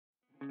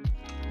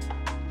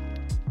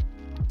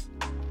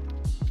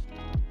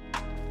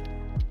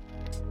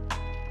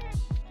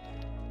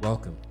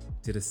Welcome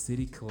to the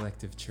City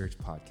Collective Church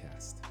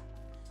podcast.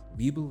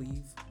 We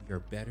believe we are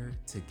better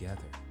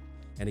together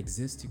and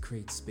exist to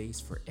create space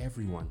for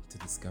everyone to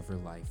discover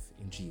life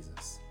in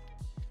Jesus.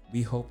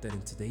 We hope that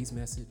in today's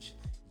message,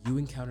 you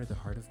encounter the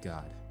heart of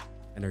God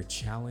and are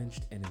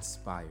challenged and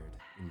inspired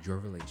in your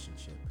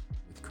relationship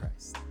with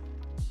Christ.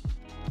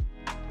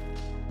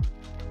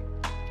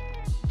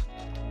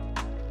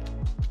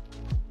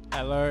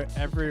 Hello,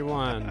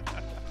 everyone.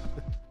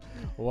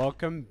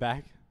 Welcome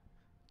back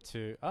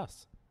to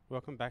us.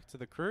 Welcome back to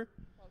the crew.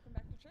 Welcome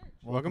back to church.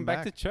 Welcome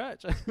back to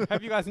church.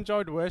 Hope you guys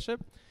enjoyed worship.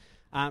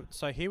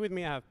 So here with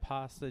me, I have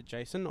Pastor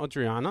Jason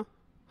Adriana.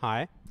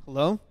 Hi.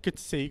 Hello. Good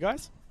to see you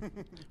guys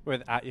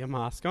without your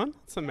mask on.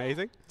 It's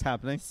amazing. It's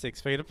happening.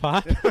 6 feet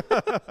apart.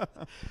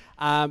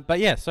 But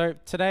yeah, so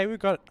today we've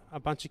got a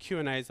bunch of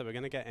Q&As that we're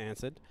going to get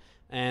answered.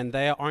 And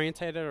they are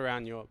orientated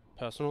around your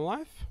personal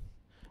life,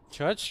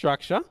 church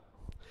structure,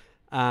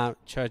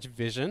 church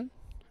vision,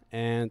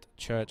 and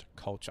church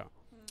culture.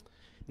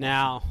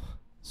 Now,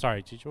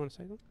 sorry, did you want to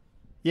say that?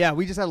 Yeah,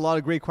 we just had a lot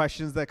of great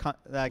questions that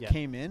Yeah.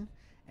 came in.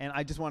 And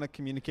I just want to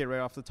communicate right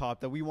off the top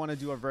that we want to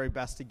do our very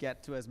best to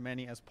get to as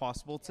many as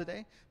possible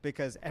today,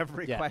 because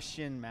every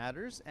question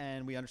matters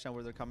and we understand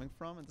where they're coming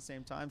from at the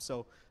same time.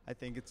 So I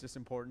think it's just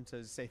important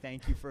to say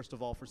thank you, first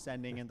of all, for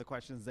sending in the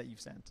questions that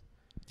you've sent.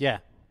 Yeah,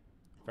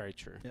 very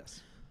true.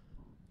 Yes.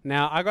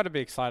 Now, I got to be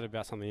excited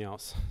about something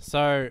else.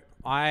 So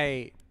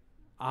I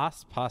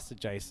asked Pastor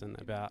Jason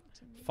about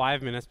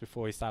 5 minutes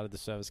before he started the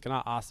service, can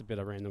I ask a bit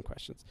of random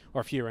questions, or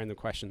a few random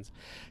questions?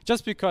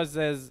 Just because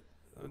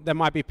there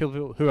might be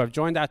people who have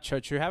joined our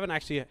church who haven't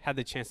actually had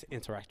the chance to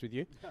interact with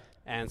you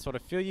and sort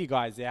of feel you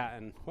guys out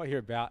and what you're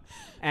about.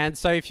 And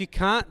so if you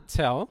can't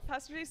tell,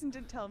 Pastor Jason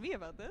didn't tell me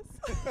about this.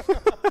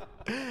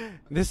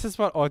 this is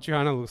what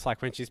Adriana looks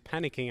like when she's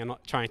panicking and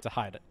not trying to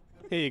hide it.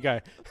 Here you go.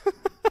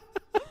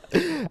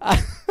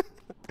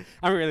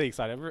 I'm really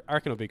excited. I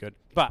reckon it'll be good.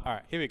 But all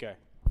right, here we go.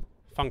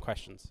 Fun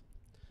questions.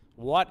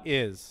 What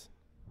is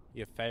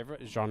your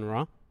favorite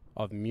genre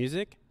of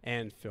music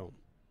and film?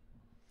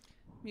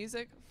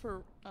 Music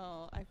for,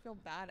 I feel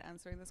bad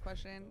answering this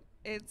question.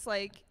 It's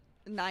like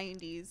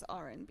 90s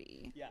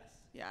R&B. Yes.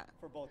 Yeah.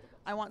 For both of us.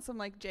 I want some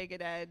like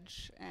Jagged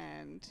Edge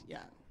and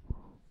yeah.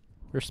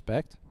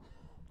 Respect.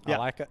 Yeah. I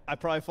like it. I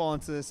probably fall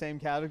into the same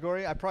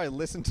category. I probably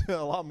listen to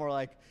a lot more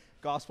like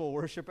gospel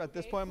worship at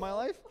this point in my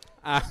life.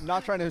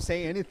 Not trying to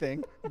say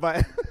anything,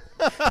 but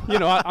You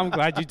know what? I'm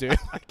glad you do.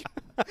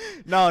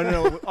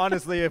 No.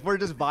 Honestly, if we're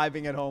just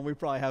vibing at home, we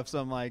probably have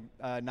some like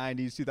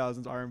 90s,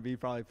 2000s R&B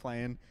probably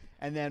playing.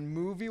 And then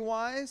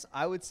movie-wise,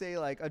 I would say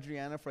like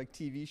Adriana for like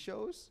TV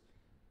shows,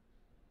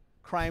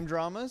 crime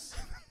dramas,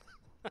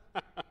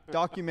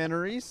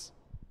 documentaries,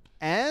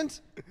 and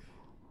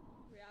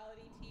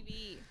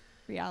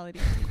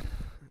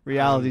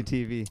reality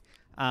TV.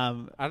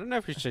 I don't know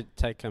if we should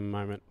take a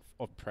moment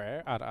of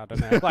prayer. I don't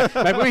know. Like,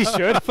 maybe we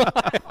should. If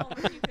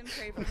you can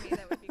pray for me,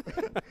 that would be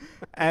great.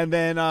 And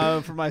then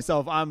for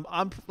myself, I'm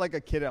like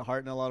a kid at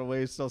heart in a lot of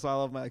ways. So I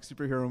love my like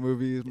superhero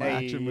movies, my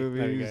action There we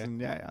movies, go.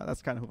 and yeah,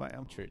 that's kind of who I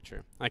am. True.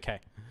 Okay.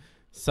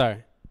 So,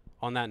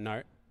 on that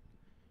note,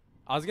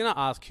 I was going to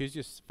ask who's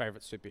your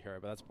favorite superhero,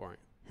 but that's boring.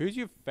 Who's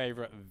your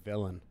favorite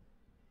villain?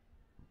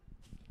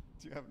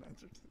 Do you have an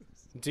answer to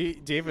this? Do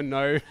you even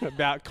know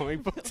about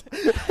comic books?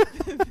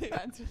 The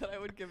answer that I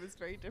would give is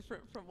very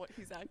different from what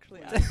he's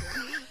actually asking.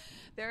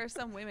 There are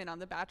some women on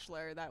The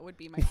Bachelor that would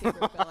be my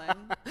favorite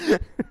villain.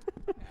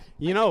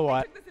 You know I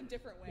what? took this a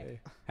different way.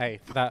 Hey,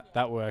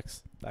 that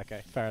works.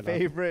 Okay, fair enough.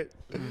 Favorite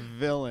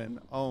villain?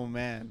 Oh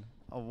man,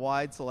 a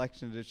wide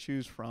selection to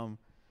choose from.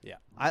 Yeah.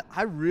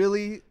 I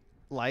really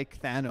like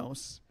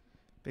Thanos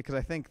because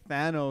I think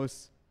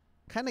Thanos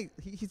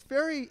he's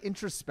very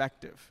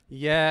introspective.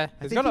 Yeah,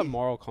 he's think got a he-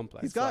 moral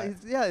complex. He's got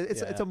it's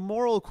Yeah. a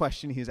moral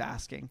question he's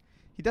asking.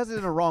 He does it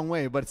in a wrong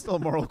way, but it's still a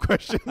moral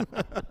question.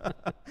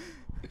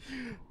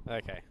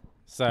 Okay,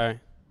 so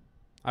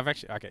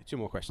two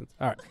more questions.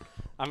 All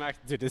right,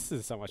 dude, this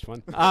is so much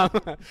fun.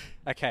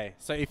 Okay,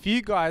 so if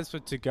you guys were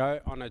to go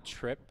on a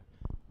trip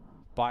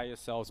by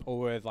yourselves or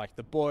with like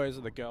the boys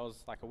or the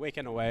girls, like a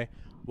weekend away,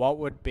 what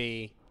would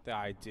be the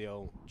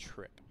ideal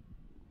trip?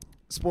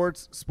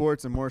 Sports,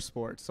 and more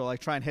sports. So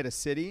like try and hit a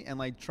city and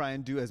like try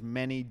and do as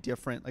many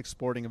different like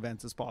sporting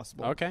events as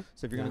possible. Okay.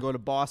 So if you're gonna go to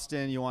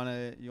Boston, you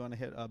wanna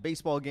hit a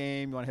baseball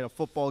game, you wanna hit a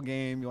football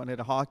game, you wanna hit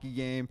a hockey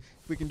game.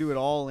 If we can do it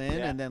all in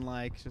and then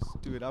like just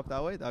do it up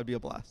that way, that would be a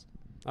blast.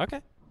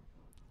 Okay.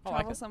 I like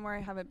Travel it. somewhere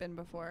I haven't been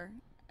before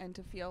and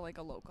to feel like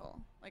a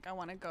local. Like I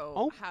want to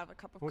go have a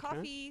cup of Okay.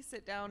 coffee,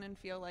 sit down and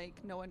feel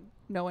like no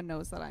one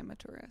knows that I'm a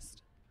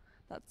tourist.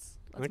 That's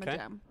my Okay.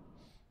 jam.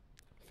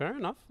 Fair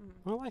enough. Mhm.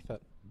 I like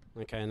that.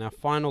 Okay, now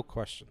final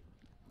question.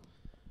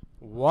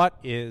 What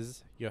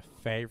is your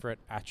favorite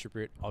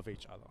attribute of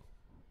each other?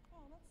 Oh,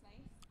 that's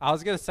nice. I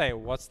was gonna say,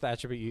 what's the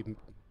attribute you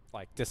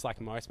like dislike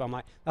most? But I'm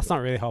like, that's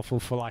not really helpful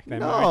for like their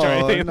marriage or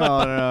anything.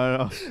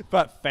 No.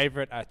 But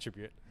favorite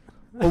attribute.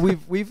 Well,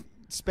 we've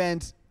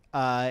spent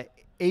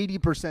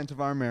 80%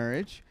 of our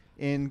marriage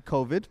in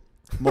COVID.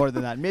 More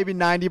than that. Maybe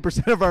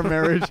 90% of our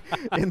marriage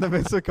in the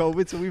midst of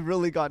COVID. So we've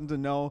really gotten to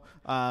know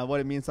what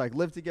it means to like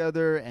live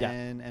together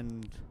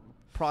and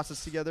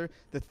process together.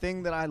 The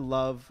thing that I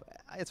love,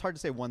 it's hard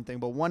to say one thing,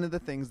 but one of the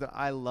things that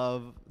I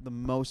love the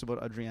most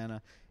about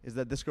Adriana is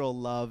that this girl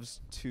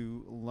loves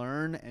to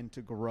learn and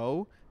to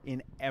grow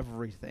in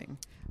everything.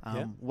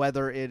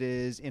 Whether it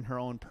is in her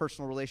own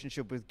personal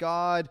relationship with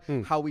God,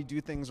 how we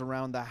do things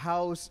around the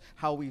house,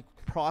 how we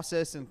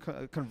process and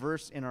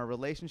converse in our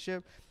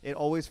relationship. It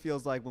always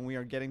feels like when we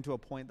are getting to a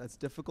point that's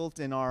difficult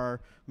in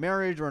our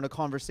marriage or in a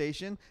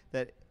conversation,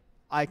 that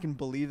I can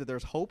believe that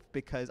there's hope,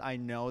 because I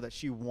know that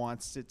she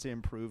wants it to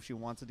improve. She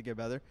wants it to get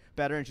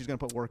better, and she's going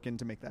to put work in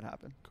to make that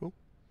happen. Cool.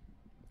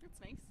 That's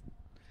nice.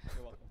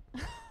 You're welcome.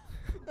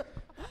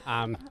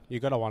 You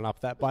got to one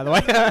up that, by the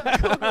way.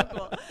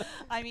 Cool.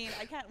 I mean,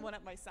 I can't one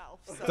up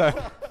myself. So.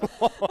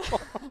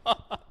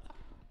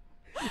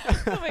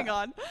 Moving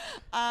on.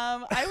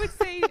 I would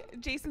say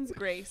Jason's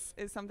grace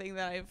is something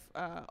that I've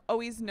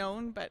always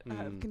known, but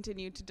have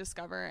continued to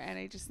discover. And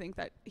I just think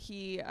that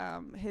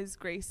his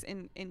grace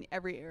in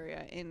every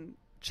area, in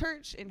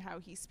church, in how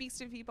he speaks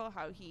to people,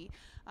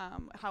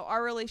 how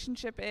our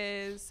relationship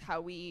is,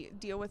 how we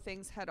deal with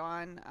things head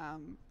on,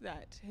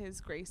 that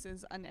his grace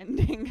is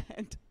unending,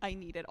 and I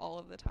need it all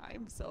of the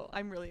time. So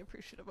I'm really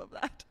appreciative of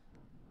that.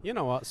 You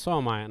know what? So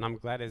am I, and I'm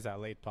glad he's our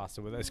lead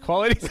pastor with those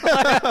qualities.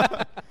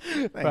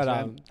 Thanks,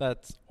 man.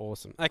 That's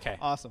awesome. Okay.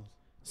 Awesome.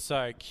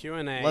 So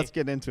Q&A. Let's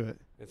get into it.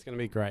 It's going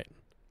to be great.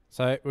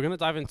 So we're going to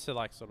dive into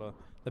like sort of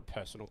the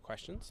personal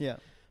questions. Yeah.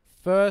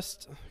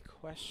 First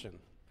question.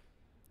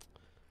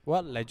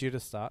 What led you to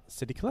start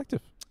City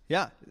Collective?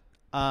 Yeah.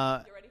 You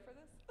ready for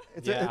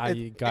this?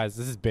 You guys,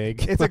 this is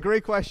big. It's a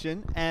great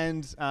question,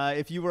 and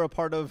if you were a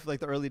part of like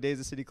the early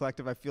days of City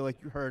Collective, I feel like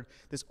you heard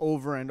this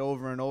over and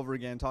over and over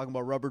again, talking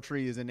about rubber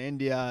trees in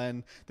India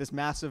and this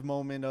massive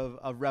moment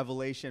of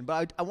revelation.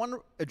 But I want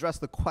to address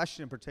the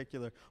question in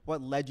particular: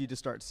 what led you to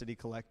start City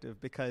Collective?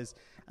 Because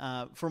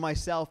for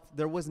myself,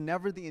 there was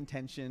never the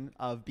intention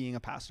of being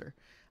a pastor.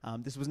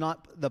 This was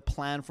not the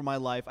plan for my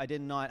life. I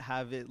did not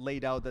have it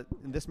laid out that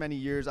in this many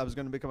years I was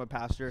going to become a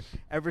pastor.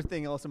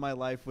 Everything else in my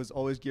life was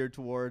always geared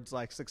towards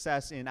like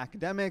success in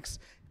academics,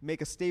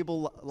 make a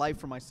stable life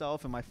for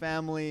myself and my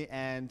family,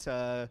 and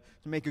to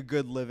make a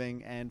good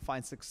living and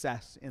find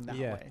success in that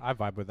way. I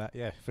vibe with that.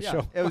 Yeah, for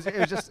sure. It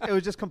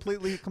was just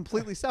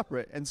completely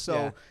separate. And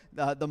so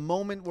the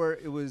moment where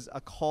it was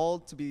a call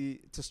to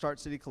start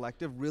City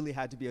Collective really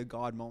had to be a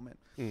God moment.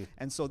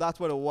 And so that's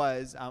what it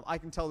was. I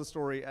can tell the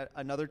story at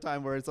another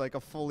time where it's like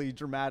a fully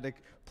dramatic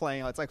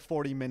playing. It's like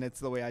 40 minutes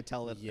the way I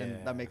tell it,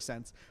 and that makes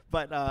sense.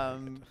 But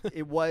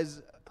it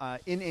was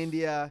in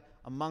India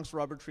amongst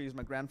rubber trees.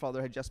 My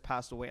grandfather had just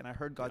passed away, and I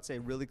heard God say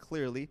really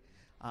clearly,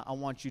 I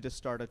want you to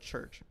start a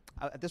church.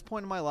 At this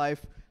point in my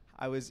life,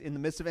 I was in the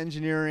midst of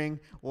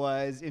engineering,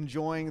 was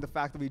enjoying the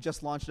fact that we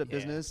just launched a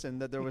business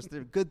and that there was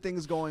good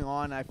things going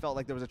on. I felt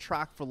like there was a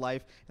track for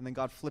life, and then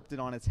God flipped it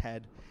on its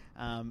head.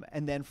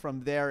 And then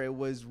from there, it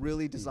was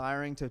really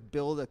desiring to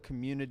build a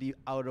community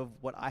out of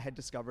what I had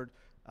discovered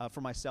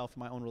for myself,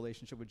 my own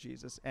relationship with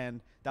Jesus.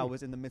 And that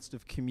was in the midst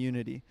of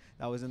community.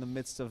 That was in the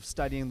midst of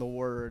studying the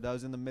Word. That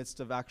was in the midst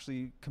of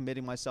actually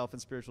committing myself in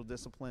spiritual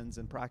disciplines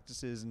and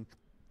practices and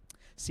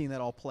seeing that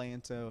all play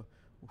into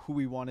who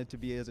we wanted to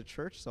be as a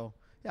church. So,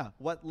 yeah,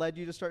 what led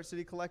you to start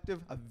City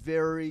Collective? A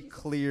very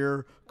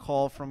clear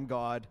call from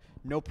God.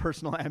 No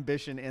personal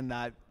ambition in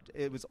that.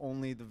 It was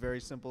only the very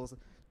simple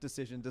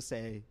decision to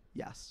say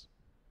yes.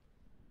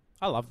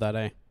 I love that,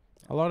 A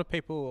lot of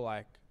people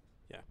I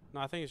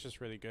think it's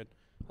just really good.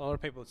 A lot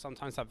of people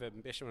sometimes have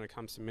ambition when it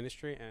comes to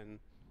ministry, and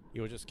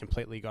you're just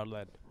completely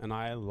God-led, and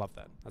I love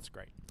that. That's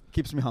great.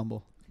 Keeps me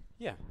humble.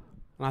 Yeah,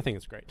 and I think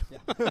it's great. Yeah.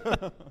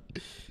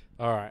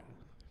 All right,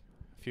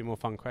 a few more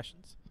fun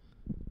questions.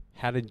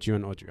 How did you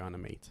and Adriana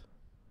meet?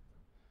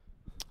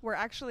 We're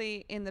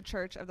actually in the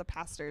church of the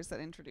pastors that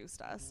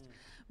introduced us,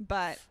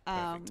 but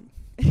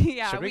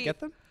should we get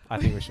them? I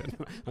think we should.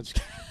 I'm just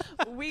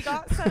kidding. We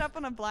got set up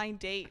on a blind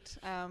date.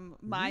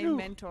 My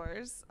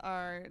mentors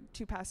are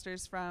two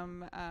pastors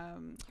from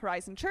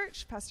Horizon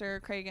Church,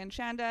 Pastor Craig and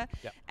Shanda,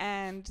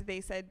 and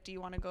they said, do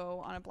you want to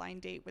go on a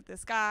blind date with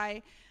this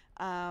guy?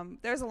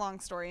 There's a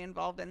long story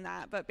involved in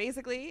that, but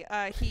basically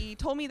he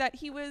told me that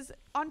he was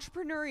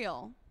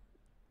entrepreneurial.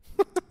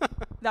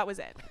 That was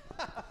it.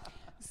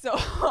 So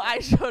I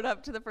showed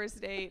up to the first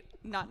date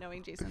not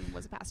knowing Jason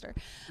was a pastor.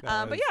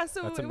 But yeah,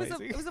 so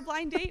it was a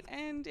blind date,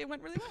 and it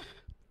went really well.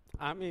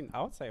 I mean,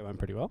 I would say it went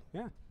pretty well.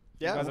 Yeah.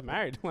 Yeah. You guys are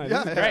married. This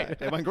Yeah, is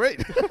great. It went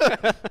great.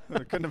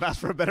 Couldn't have asked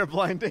for a better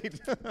blind date.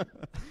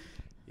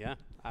 Yeah.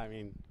 I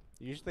mean,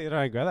 usually it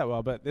don't go that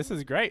well, but this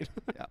is great.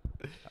 Yeah.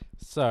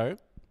 So,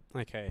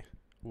 okay.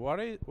 What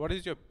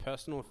is your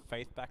personal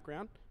faith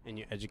background and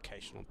your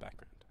educational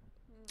background?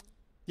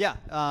 Yeah,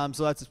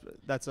 so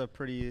that's a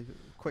pretty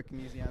quick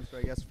and easy answer,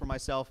 I guess, for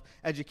myself.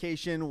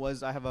 Education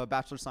was, I have a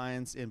Bachelor of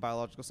Science in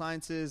Biological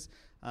Sciences,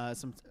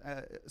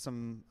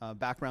 some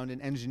background in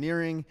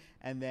engineering,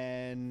 and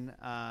then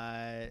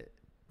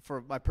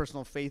for my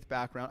personal faith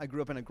background, I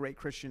grew up in a great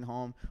Christian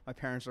home. My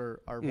parents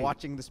are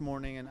watching this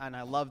morning, and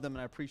I love them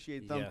and I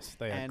appreciate them. Yes,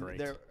 they are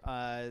great.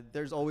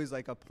 There's always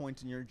like a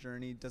point in your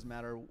journey, doesn't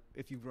matter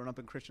if you've grown up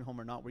in a Christian home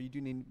or not, where you do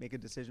need to make a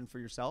decision for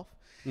yourself.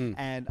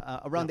 And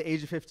around the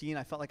age of 15,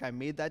 I felt like I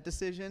made that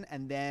decision,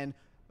 and then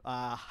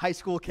high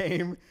school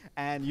came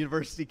and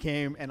university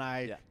came, and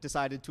I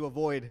decided to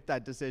avoid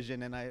that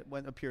decision, and I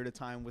went a period of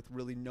time with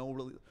really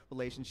no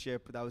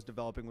relationship that I was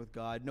developing with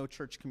God, no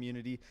church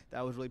community that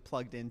I was really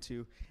plugged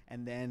into,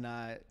 and then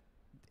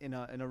in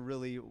a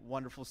really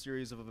wonderful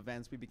series of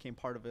events, we became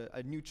part of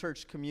a new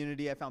church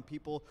community. I found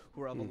people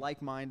who were of a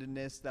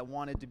like-mindedness that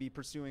wanted to be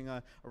pursuing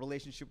a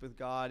relationship with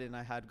God, and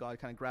I had God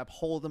kind of grab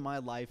hold of my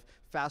life,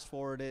 fast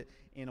forward it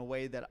in a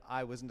way that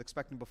I wasn't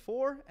expecting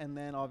before, and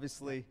then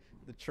obviously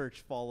the church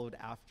followed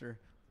after.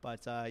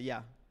 But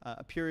a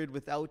period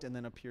without, and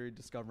then a period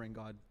discovering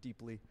God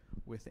deeply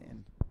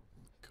within.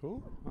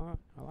 Cool.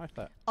 I like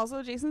that.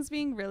 Also, Jason's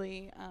being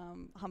really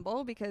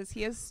humble because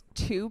he has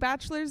 2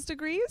 bachelor's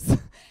degrees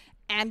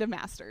and a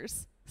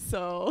master's.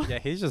 So yeah,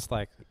 he's just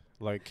like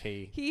low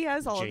key. He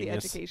has all genius.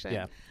 of the education.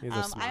 Yeah, he's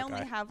a smart I only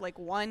guy. have like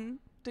 1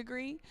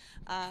 degree.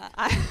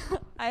 I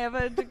have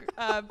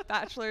a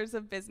bachelor's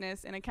of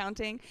business in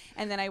accounting,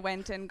 and then I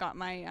went and got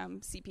my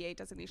CPA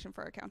designation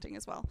for accounting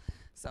as well.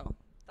 So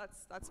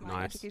that's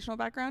my educational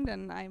background,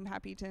 and I'm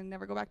happy to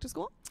never go back to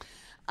school.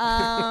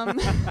 And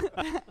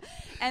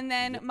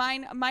then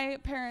my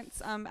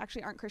parents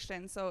actually aren't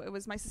Christian, so it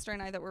was my sister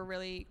and I that were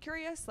really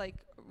curious, like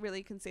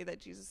really can say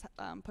that Jesus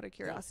put a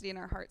curiosity in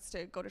our hearts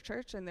to go to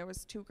church. And there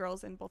was 2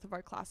 girls in both of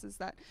our classes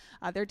that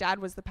their dad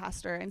was the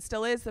pastor and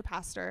still is the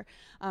pastor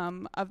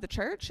of the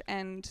church.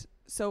 And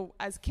so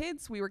as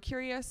kids, we were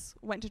curious,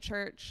 went to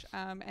church,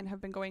 and have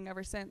been going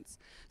ever since.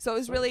 So it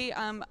was really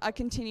a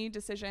continued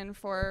decision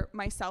for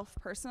myself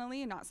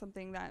personally, and not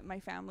something that my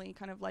family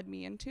kind of led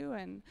me into.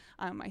 And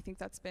I think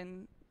that's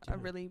been a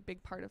really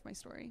big part of my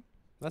story.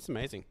 That's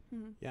amazing.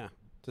 Yeah,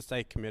 to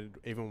stay committed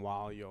even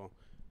while you're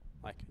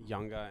like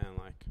younger and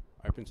like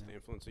open to the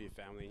influence of your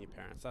family and your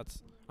parents.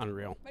 That's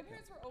unreal. My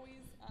parents were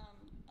always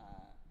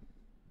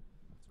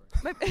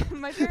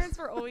my parents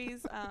were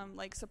always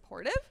like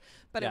supportive,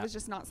 but it was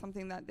just not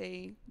something that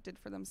they did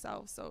for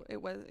themselves. So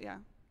it was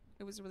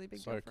a really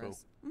big deal for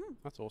us.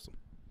 That's awesome.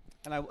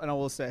 And I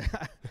will say,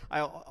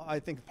 I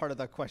think part of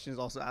that question is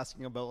also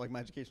asking about like my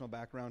educational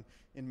background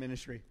in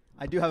ministry.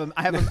 I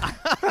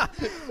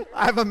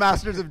have a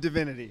master's of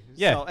divinity.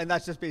 Yeah, so, and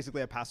that's just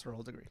basically a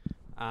pastoral degree.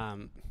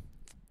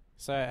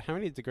 So how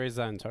many degrees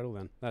are in total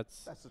then?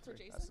 That's the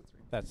 3.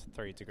 That's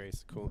 3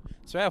 degrees. Cool.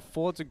 So we have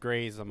 4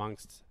 degrees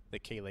amongst the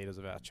key leaders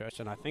of our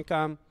church, and I think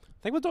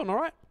we're doing all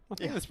right. I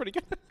think that's pretty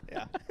good.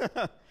 Yeah.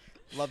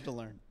 Love to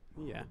learn.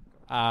 Yeah.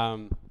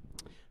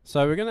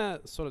 So we're going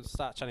to sort of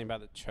start chatting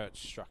about the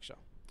church structure.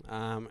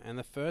 And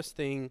the first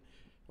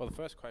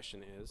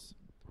question is,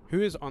 who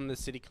is on the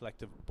City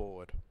Collective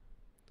board?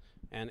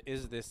 And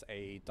is this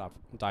a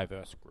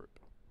diverse group?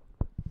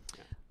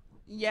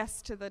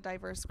 Yes to the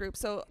diverse group.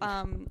 So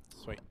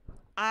Sweet.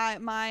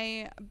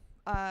 my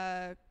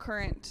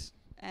current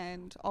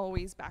and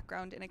always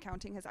background in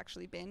accounting has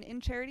actually been in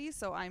charities.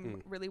 So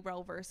I'm really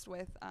well versed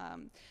with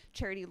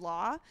charity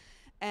law.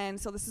 And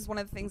so this is one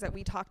of the things that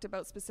we talked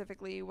about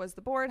specifically was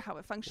the board, how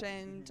it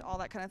functioned, all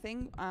that kind of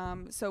thing.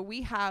 So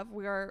we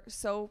are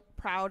so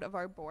proud of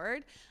our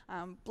board.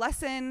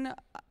 Blessin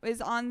is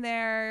on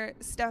there,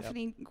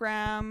 Stephanie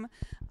Graham,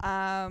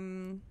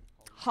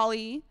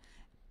 Holly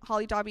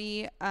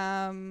Dobby,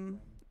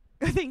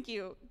 thank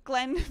you,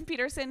 Glenn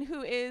Peterson,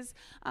 who is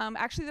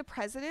actually the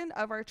president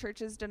of our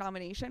church's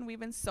denomination. We've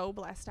been so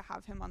blessed to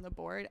have him on the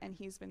board, and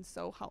he's been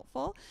so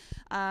helpful.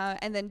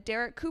 And then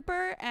Derek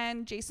Cooper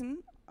and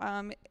Jason,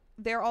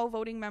 they're all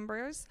voting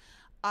members.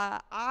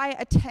 I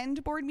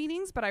attend board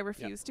meetings, but I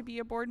refuse to be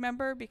a board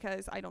member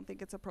because I don't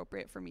think it's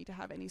appropriate for me to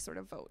have any sort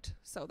of vote.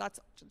 So that's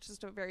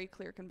just a very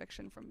clear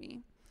conviction from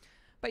me.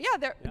 But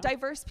they're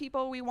diverse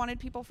people. We wanted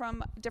people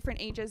from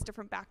different ages,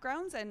 different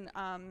backgrounds, and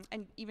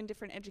even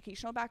different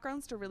educational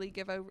backgrounds to really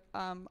give a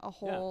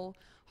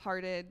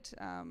wholehearted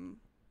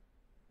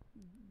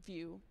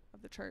view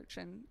of the church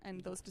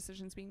and those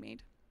decisions being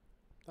made.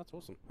 That's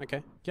awesome.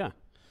 Okay. Yeah.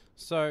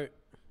 So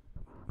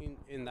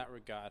in that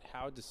regard,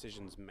 how are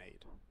decisions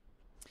made?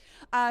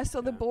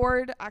 The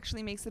board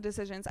actually makes the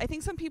decisions. I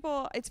think some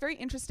people, it's very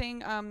interesting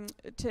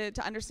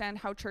to understand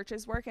how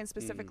churches work and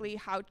specifically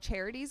how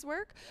charities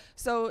work.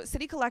 So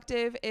City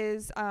Collective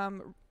is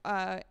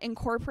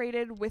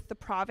incorporated with the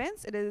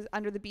province. It is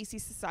under the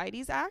BC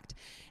Societies Act.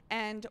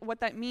 And what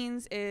that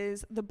means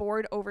is the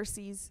board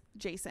oversees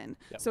Jason.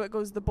 So it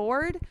goes the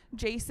board,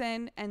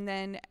 Jason, and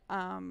then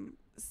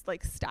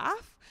like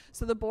staff.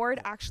 So the board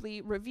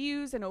actually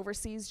reviews and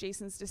oversees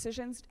Jason's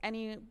decisions.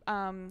 Any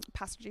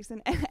Pastor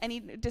Jason, any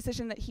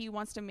decision that he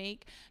wants to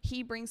make,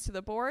 he brings to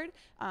the board.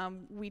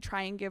 We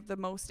try and give the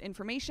most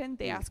information.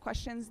 They ask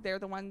questions. They're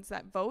the ones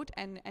that vote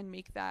and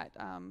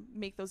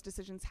make those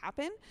decisions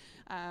happen.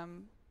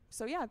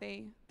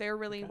 They're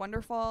really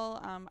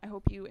wonderful. I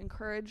hope you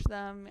encourage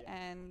them,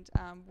 and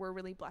we're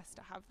really blessed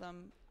to have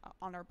them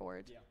on our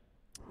board.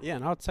 Yeah,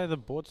 and I would say the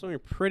board's doing a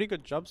pretty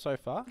good job so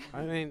far.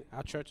 I mean,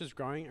 our church is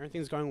growing,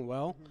 everything's going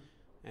well,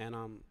 and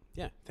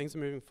yeah, things are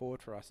moving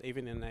forward for us,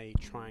 even in a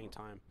trying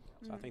time.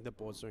 So I think the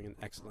board's doing an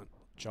excellent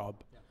job.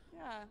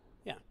 Yeah.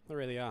 Yeah, they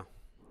really are.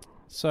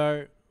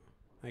 So,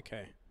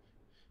 okay,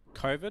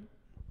 COVID.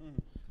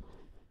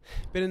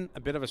 Been a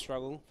bit of a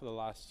struggle for the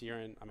last year,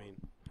 and I mean,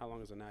 how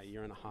long is it now? A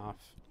year and a half?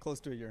 Close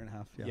to a year and a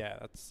half. Yeah,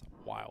 that's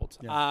wild.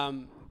 Yeah.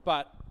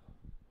 But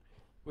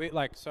we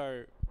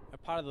so a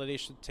part of the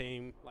leadership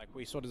team, like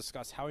we sort of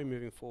discussed how we're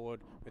moving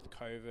forward with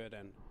COVID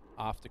and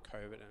after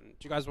COVID. And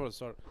do you guys want to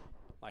sort of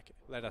like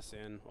let us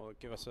in or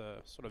give us a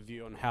sort of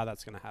view on how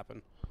that's going to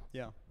happen?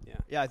 Yeah. Yeah.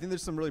 Yeah, I think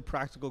there's some really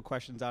practical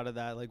questions out of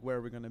that, like where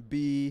are we going to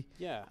be?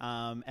 Yeah.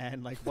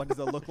 And like what does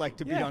it look like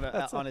to be on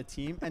a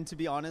team? And to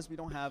be honest, we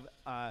don't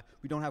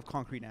have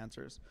concrete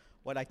answers.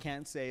 What I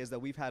can say is that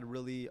we've had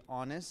really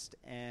honest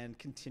and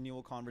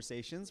continual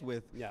conversations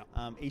with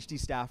HD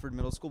Stafford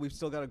Middle School. We've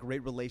still got a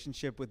great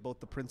relationship with both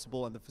the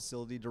principal and the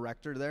facility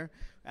director there.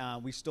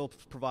 We still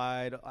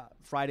provide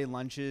Friday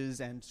lunches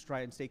and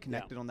try and stay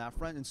connected on that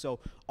front. And so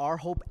our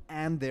hope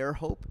and their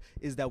hope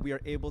is that we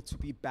are able to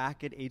be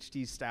back at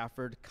HD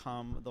Stafford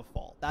come the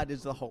fall. That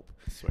is the hope.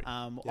 Sweet.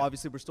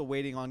 Obviously, we're still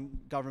waiting on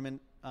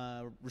government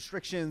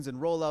restrictions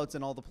and rollouts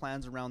and all the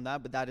plans around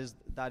that, but that is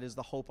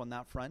the hope on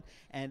that front,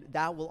 and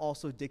that will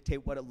also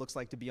dictate what it looks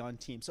like to be on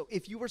team. So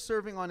if you were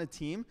serving on a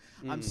team,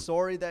 I'm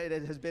sorry that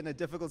it has been a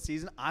difficult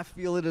season. I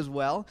feel it as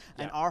well,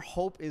 and our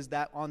hope is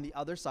that on the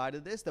other side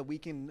of this, that we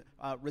can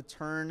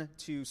return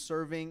to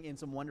serving in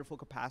some wonderful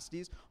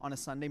capacities on a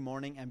Sunday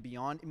morning and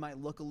beyond. It might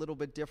look a little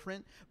bit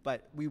different,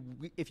 but we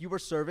if you were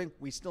serving,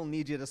 we still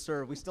need you to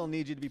serve. We still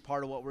need you to be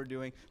part of what we're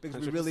doing,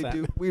 because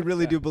 100%. we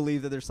really do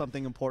believe that there's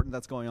something important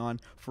that's going on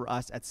for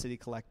us at City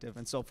Collective.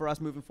 And so for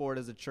us moving forward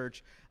as a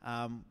church,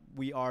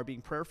 we are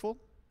being prayerful,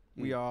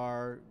 we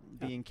are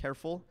being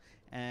careful,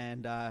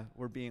 and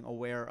we're being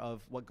aware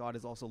of what God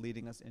is also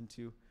leading us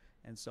into.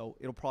 And so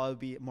it'll probably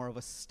be more of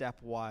a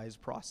stepwise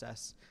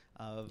process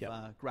of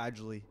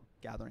gradually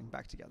gathering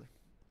back together.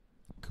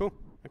 Cool.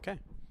 Okay.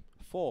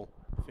 Fall.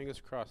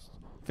 Fingers crossed.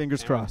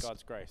 Fingers And crossed. with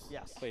God's grace.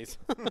 Yes. Please.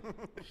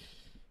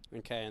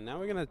 Okay, and now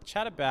we're going to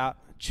chat about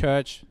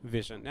church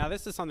vision. Now,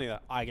 this is something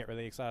that I get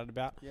really excited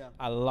about. Yeah.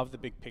 I love the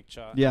big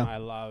picture. Yeah. And I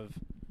love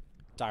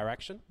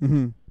direction.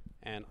 Mm-hmm.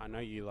 And I know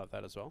you love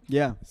that as well.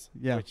 Yeah.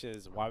 Yeah. Which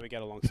is why we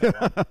get along so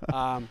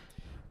well.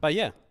 But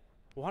yeah,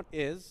 what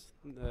is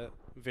the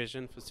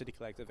vision for City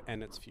Collective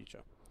and its future?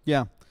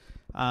 Yeah.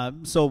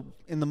 So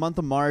in the month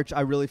of March,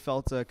 I really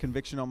felt a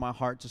conviction on my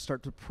heart to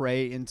start to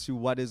pray into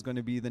what is going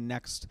to be the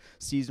next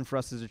season for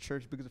us as a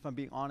church. Because if I'm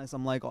being honest,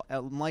 I'm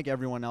like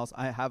everyone else.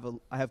 I have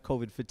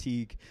COVID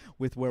fatigue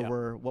with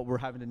what we're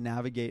having to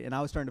navigate, and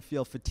I was starting to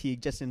feel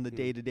fatigue just in the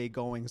day-to-day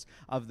goings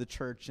of the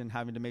church and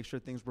having to make sure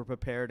things were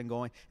prepared and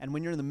going. And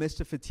when you're in the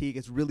midst of fatigue,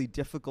 it's really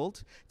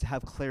difficult to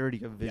have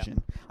clarity of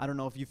vision. I don't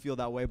know if you feel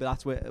that way, but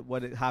that's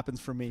what it happens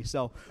for me.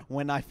 So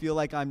when I feel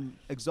like I'm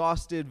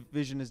exhausted,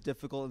 vision is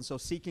difficult, and so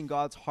seeking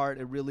God's heart,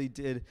 it really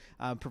did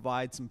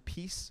provide some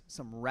peace,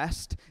 some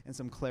rest, and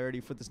some clarity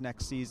for this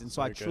next season.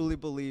 So I truly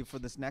believe for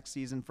this next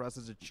season for us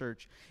as a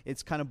church,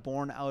 it's kind of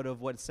born out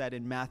of what's said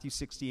in Matthew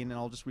 16, and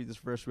I'll just read this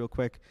verse real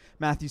quick.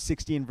 Matthew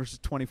 16, verses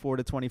 24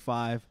 to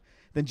 25.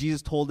 Then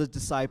Jesus told his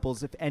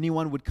disciples, if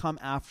anyone would come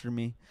after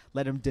me,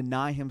 let him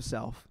deny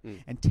himself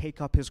and take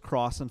up his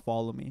cross and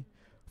follow me.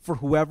 For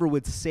whoever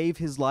would save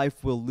his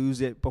life will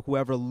lose it, but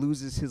whoever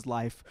loses his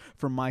life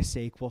for my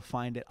sake will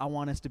find it. I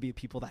want us to be a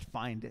people that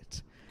find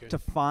it. To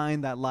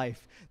find that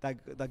life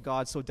that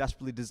God so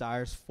desperately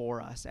desires for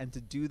us. And to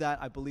do that,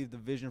 I believe the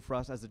vision for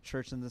us as a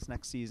church in this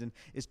next season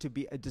is to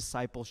be a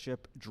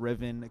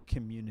discipleship-driven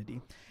community.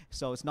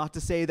 So it's not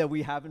to say that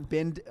we haven't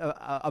been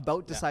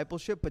about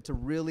discipleship, but to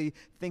really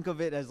think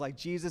of it as like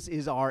Jesus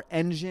is our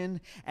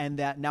engine, and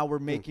that now we're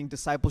making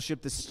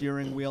discipleship the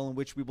steering wheel in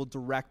which we will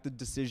direct the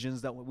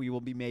decisions that we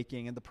will be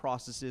making and the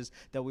processes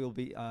that we will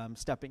be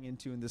stepping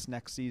into in this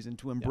next season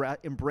to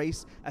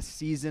embrace a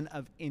season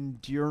of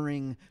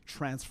enduring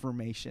transformation.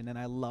 And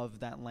I love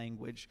that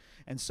language.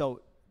 And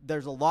so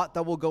there's a lot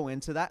that will go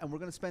into that, and we're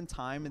going to spend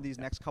time in these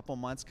next couple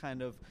months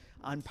kind of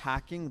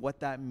unpacking what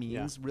that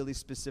means really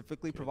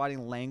specifically,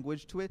 providing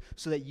language to it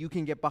so that you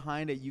can get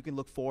behind it, you can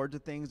look forward to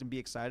things and be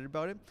excited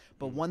about it.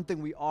 But one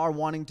thing we are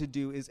wanting to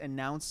do is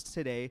announce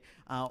today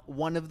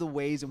one of the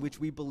ways in which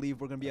we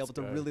believe we're going to be able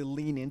to really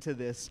lean into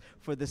this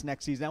for this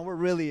next season. And we're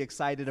really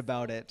excited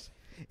about it.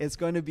 It's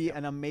going to be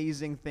an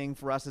amazing thing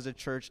for us as a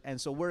church. And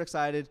so we're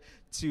excited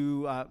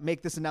to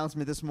make this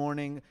announcement this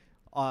morning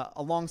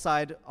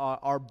alongside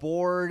our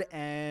board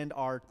and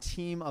our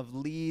team of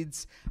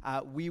leads.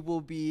 We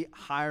will be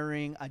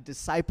hiring a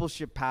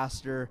discipleship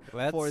pastor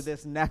for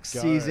this next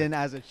season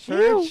as a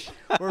church.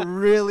 We're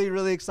really,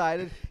 really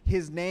excited.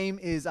 His name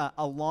is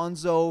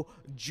Alonzo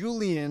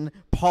Julian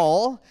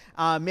Paul.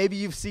 Maybe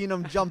you've seen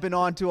him jumping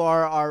onto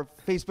our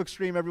Facebook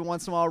stream every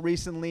once in a while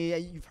recently.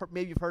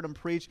 Maybe you've heard him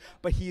preach,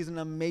 but he's an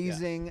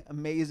amazing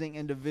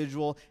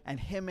individual. And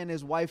him and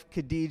his wife,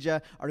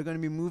 Khadija, are going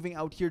to be moving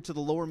out here to the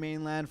Lower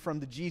Mainland from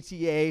the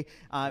GTA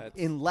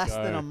in less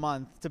than a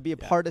month to be a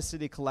part of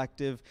City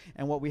Collective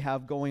and what we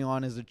have going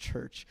on as a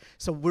church.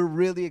 So we're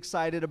really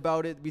excited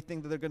about it. We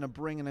think that they're going to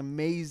bring an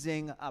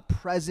amazing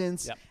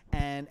presence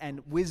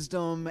and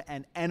wisdom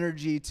and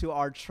energy to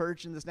our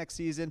church in this next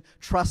season.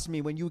 Trust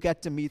me, when you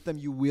get to meet them,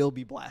 you will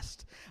be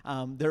blessed.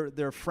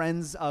 They're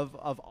friends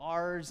of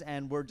ours,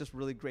 and we're just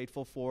really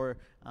grateful for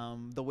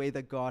the way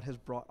that God has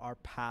brought our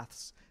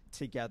paths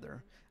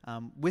together.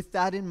 With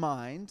that in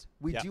mind,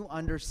 we do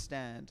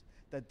understand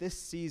that this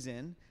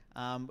season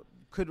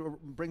could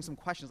bring some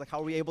questions, like how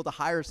are we able to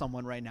hire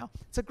someone right now?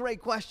 It's a great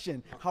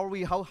question. How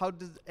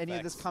does any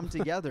of this come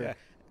together?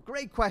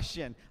 Great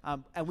question.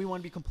 And we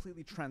want to be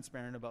completely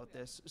transparent about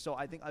this. So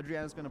I think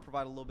Adriana's going to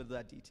provide a little bit of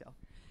that detail.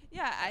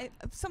 Yeah,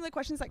 some of the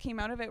questions that came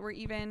out of it were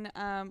even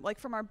like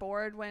from our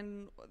board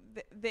when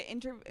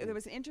there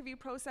was an interview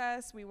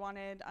process. We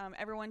wanted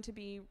everyone to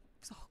be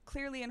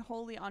clearly and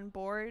wholly on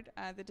board.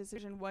 The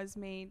decision was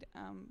made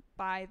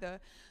by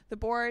the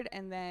board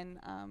and then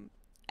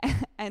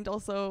and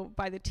also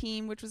by the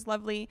team, which was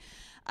lovely.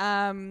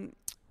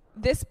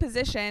 This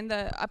position,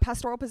 a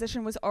pastoral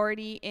position, was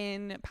already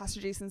in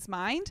Pastor Jason's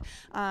mind,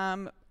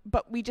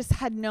 but we just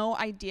had no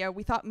idea.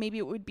 We thought maybe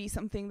it would be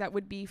something that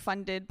would be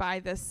funded by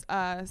this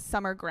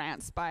summer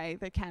grants, by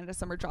the Canada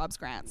Summer Jobs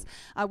Grants.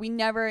 We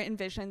never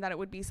envisioned that it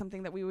would be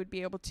something that we would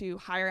be able to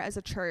hire as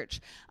a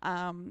church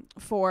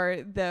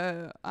for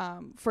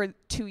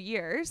 2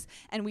 years,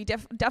 and we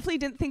definitely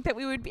didn't think that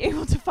we would be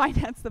able to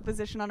finance the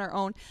position on our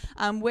own,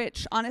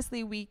 which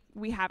honestly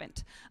we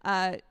haven't.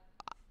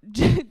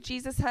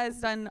 Jesus has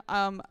done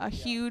a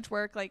huge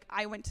work. Like,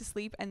 I went to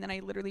sleep and then I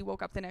literally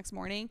woke up the next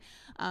morning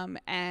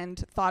and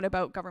thought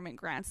about government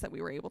grants that we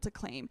were able to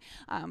claim.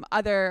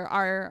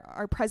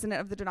 Our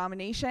president of the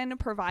denomination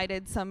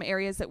provided some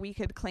areas that we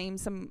could claim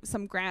some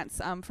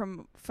grants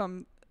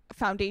from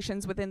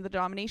foundations within the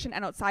denomination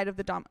and outside of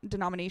the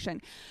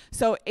denomination.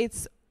 So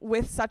it's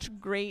with such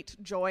great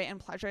joy and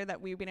pleasure that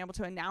we've been able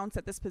to announce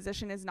that this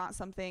position is not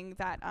something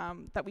that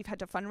that we've had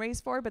to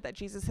fundraise for, but that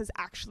Jesus has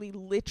actually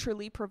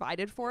literally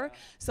provided for,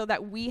 so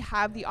that we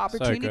have the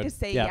opportunity to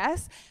say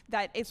yes,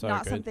 that it's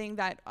not something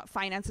that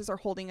finances are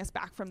holding us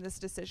back from this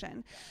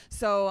decision.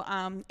 So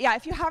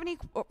if you have any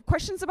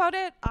questions about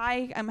it,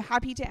 I am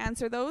happy to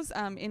answer those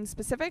in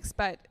specifics,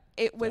 but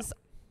it was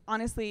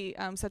honestly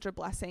such a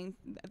blessing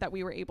that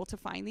we were able to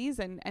find these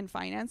and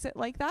finance it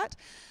like that.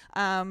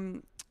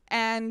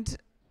 And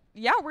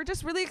we're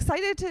just really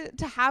excited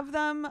to have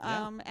them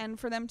and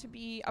for them to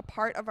be a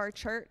part of our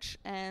church.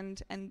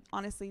 And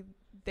honestly,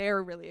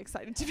 they're really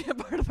excited to be a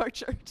part of our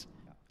church.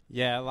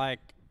 Yeah,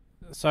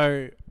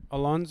 so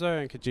Alonzo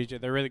and Khadija,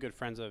 they're really good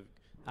friends of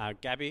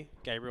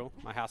Gabriel,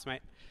 my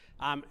housemate.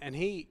 And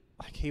he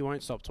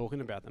won't stop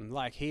talking about them.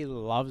 Like, he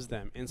loves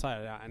them inside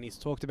and out. And he's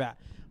talked about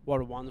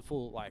what a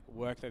wonderful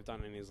work they've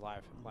done in his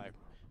life.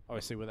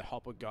 Obviously with the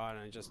help of God,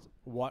 and just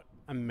what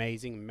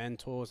amazing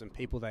mentors and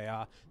people they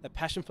are, the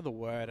passion for the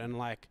word. And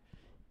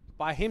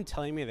by him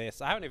telling me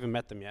this, I haven't even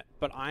met them yet,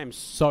 but I am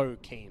so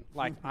keen.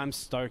 I'm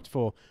stoked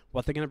for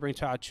what they're going to bring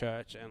to our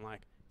church, and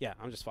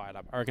I'm just fired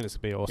up. I reckon this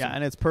will be awesome. Yeah,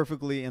 and it's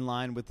perfectly in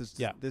line with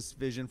this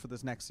vision for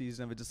this next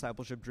season of a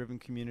discipleship-driven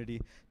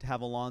community, to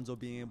have Alonzo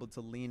being able to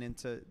lean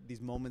into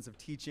these moments of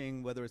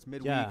teaching, whether it's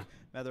midweek,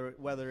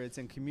 whether it's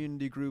in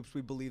community groups.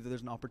 We believe that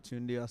there's an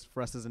opportunity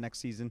for us as a next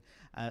season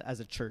as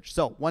a church.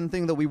 So one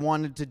thing that we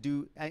wanted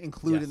to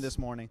include in this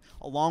morning,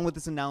 along with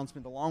this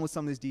announcement, along with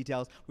some of these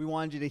details, we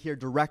wanted you to hear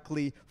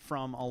directly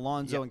from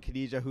Alonzo and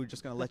Khadija, who are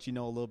just going to let you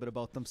know a little bit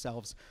about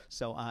themselves.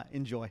 So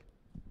enjoy.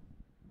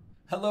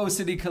 Hello,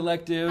 City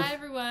Collective. Hi,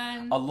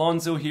 everyone.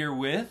 Alonzo here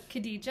with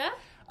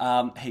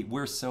Khadija. Hey,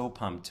 we're so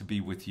pumped to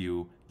be with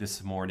you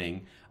this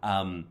morning.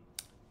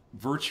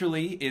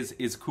 Virtually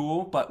is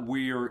cool, but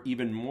we're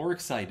even more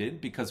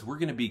excited because we're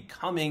going to be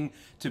coming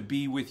to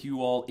be with you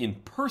all in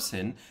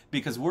person,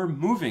 because we're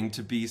moving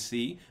to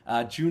BC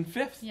June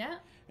 5th.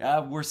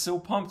 Yeah. We're so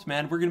pumped,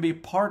 man. We're going to be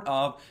part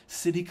of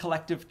City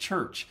Collective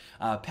Church.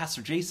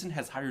 Pastor Jason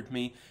has hired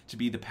me to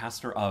be the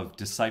pastor of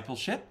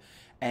discipleship.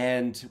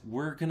 And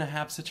we're going to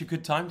have such a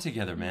good time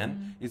together, man.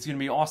 Mm-hmm. It's going to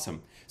be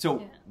awesome.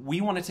 So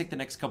we want to take the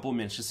next couple of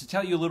minutes just to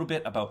tell you a little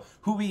bit about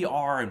who we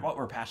are and what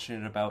we're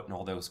passionate about and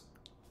all those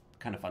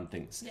kind of fun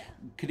things. Yeah.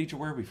 Khadija,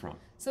 where are we from?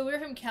 So we're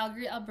from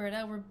Calgary,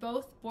 Alberta. We're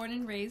both born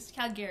and raised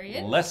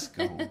Calgarian. Let's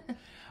go.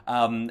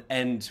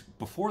 And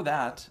before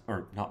that,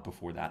 or not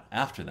before that,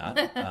 after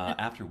that,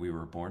 after we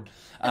were born,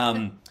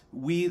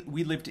 we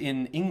lived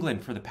in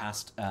England for the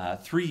past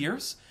 3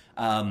 years.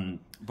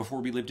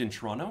 Before we lived in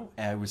Toronto,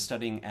 I was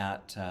studying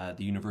at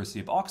the University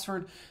of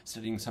Oxford,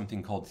 studying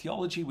something called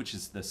theology, which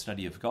is the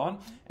study of God.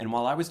 And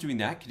while I was doing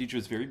that, Khadija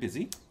was very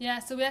busy. Yeah,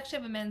 so we actually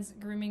have a men's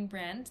grooming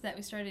brand that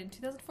we started in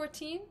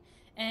 2014.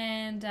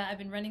 And I've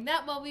been running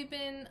that while we've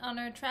been on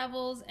our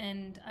travels,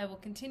 and I will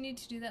continue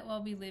to do that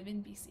while we live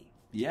in BC.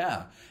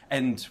 Yeah.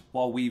 And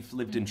while we've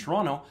lived in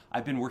Toronto,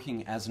 I've been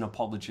working as an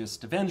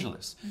apologist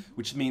evangelist,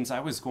 which means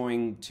I was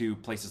going to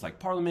places like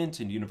Parliament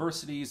and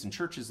universities and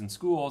churches and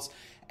schools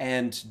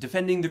and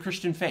defending the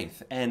Christian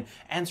faith and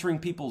answering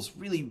people's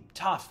really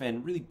tough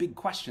and really big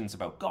questions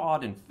about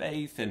God and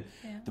faith and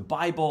the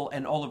Bible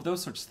and all of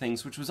those sorts of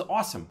things, which was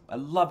awesome. I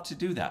love to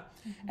do that.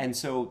 And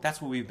so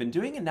that's what we've been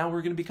doing. And now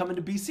we're going to be coming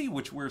to BC,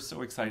 which we're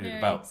so excited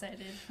about. Very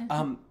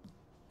excited.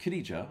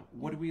 Khadija,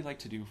 what do we like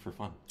to do for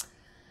fun?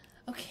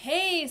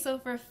 Okay, so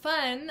for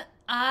fun,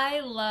 I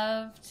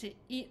love to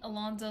eat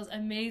Alonzo's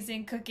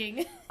amazing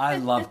cooking. I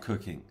love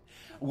cooking.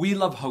 We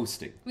love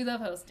hosting. We love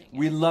hosting.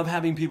 We love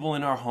having people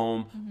in our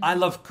home. I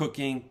love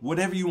cooking.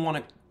 Whatever you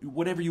want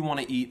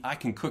to eat, I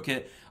can cook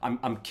it.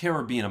 I'm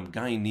Caribbean. I'm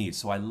Guyanese,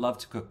 so I love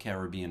to cook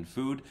Caribbean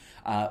food.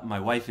 My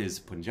wife is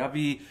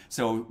Punjabi,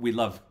 so we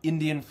love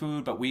Indian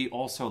food, but we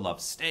also love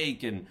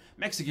steak and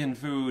Mexican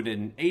food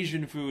and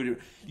Asian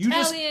food.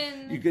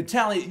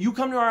 Italian. You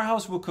come to our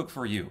house, we'll cook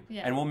for you,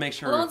 and we'll make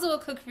sure. Alonzo will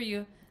cook for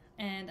you.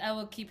 And I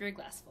will keep your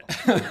glass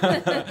full.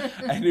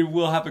 And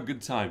we'll have a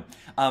good time.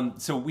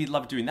 So we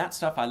love doing that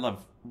stuff. I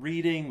love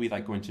reading. We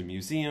like going to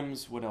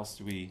museums. What else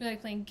do we... We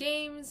like playing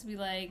games. We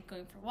like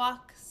going for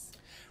walks.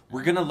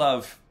 We're going to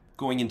love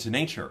going into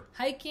nature.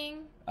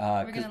 Hiking.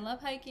 We're going to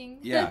love hiking.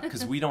 Yeah,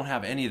 because we don't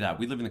have any of that.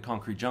 We live in the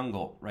concrete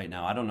jungle right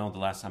now. I don't know the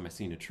last time I've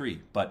seen a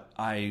tree, but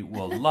I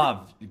will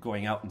love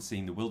going out and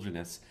seeing the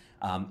wilderness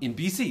in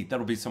BC.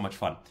 That'll be so much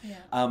fun.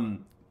 Yeah.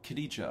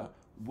 Khadija,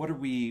 what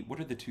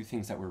are the two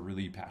things that we're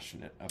really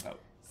passionate about?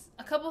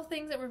 A couple of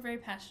things that we're very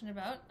passionate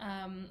about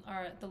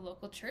are the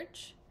local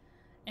church,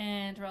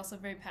 and we're also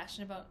very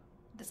passionate about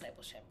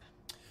discipleship.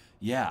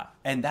 Yeah,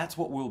 and that's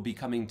what we'll be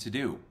coming to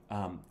do.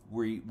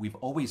 We've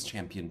always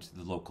championed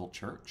the local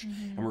church,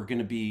 and we're going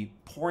to be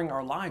pouring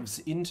our lives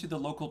into the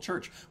local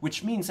church,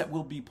 which means that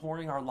we'll be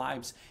pouring our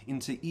lives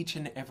into each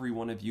and every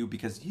one of you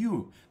because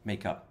you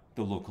make up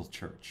the local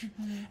church.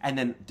 And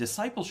then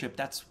discipleship,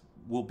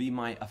 will be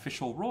my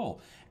official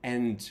role.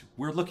 And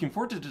we're looking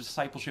forward to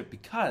discipleship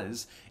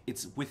because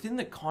it's within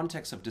the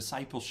context of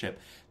discipleship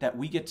that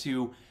we get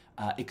to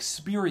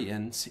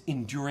experience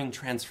enduring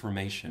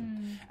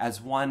transformation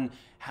as one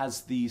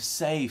has the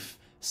safe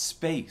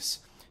space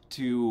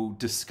to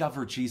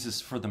discover Jesus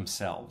for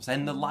themselves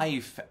and the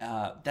life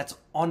that's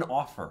on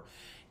offer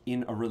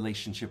in a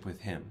relationship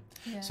with him.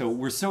 Yes. So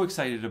we're so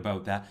excited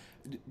about that.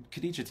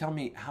 Khadija, tell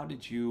me, how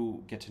did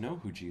you get to know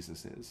who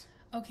Jesus is?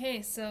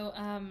 Okay, so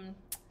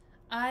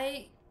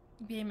I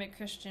became a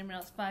Christian when I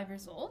was 5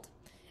 years old,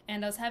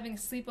 and I was having a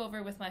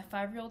sleepover with my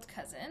 5-year-old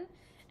cousin,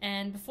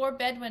 and before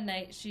bed one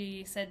night,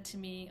 she said to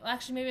me, well,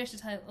 actually, maybe I should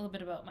tell you a little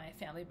bit about my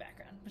family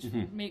background, which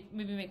would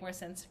maybe make more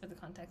sense for the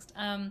context.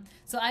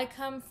 So I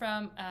come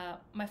from,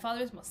 my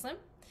father is Muslim,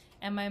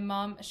 and my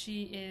mom,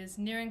 she is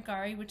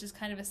Nirankari, which is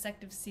kind of a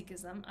sect of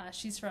Sikhism.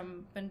 She's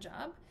from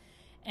Punjab,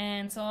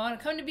 and so I want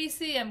to come to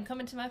BC, I'm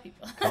coming to my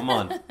people. Come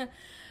on.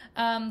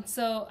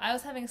 So I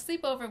was having a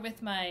sleepover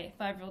with my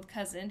 5-year-old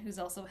cousin, who's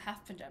also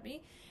half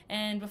Punjabi,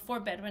 and before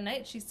bed one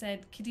night, she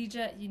said,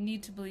 Khadija, you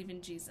need to believe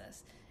in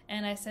Jesus.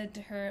 And I said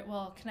to her,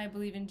 well, can I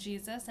believe in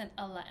Jesus and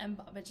Allah and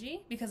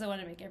Babaji? Because I want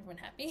to make everyone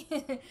happy.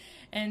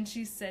 And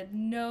she said,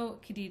 no,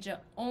 Khadija,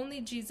 only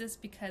Jesus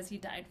because he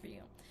died for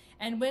you.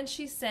 And when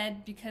she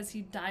said, because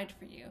he died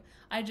for you,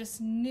 I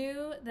just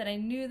knew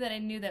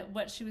that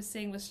what she was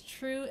saying was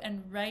true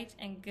and right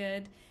and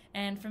good.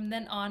 And from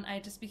then on,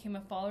 I just became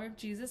a follower of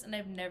Jesus, and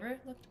I've never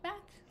looked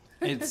back.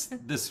 It's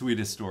the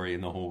sweetest story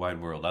in the whole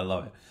wide world. I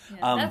love it.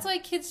 Yeah, that's why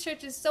kids'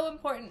 church is so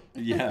important.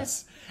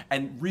 Yes.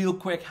 And real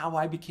quick, how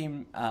I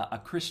became a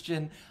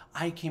Christian.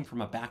 I came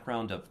from a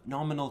background of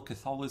nominal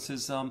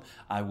Catholicism.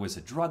 I was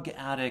a drug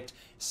addict.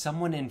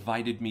 Someone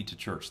invited me to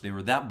church. They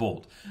were that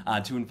bold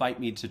to invite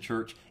me to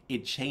church.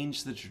 It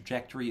changed the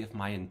trajectory of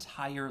my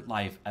entire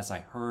life as I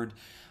heard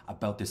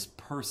about this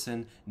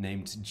person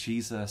named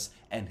Jesus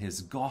and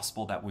his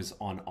gospel that was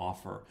on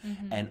offer.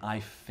 And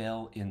I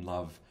fell in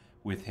love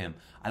with him.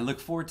 I look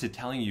forward to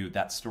telling you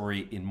that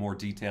story in more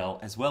detail,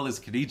 as well as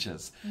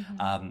Khadija's.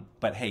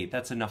 But hey,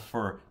 that's enough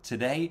for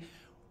today.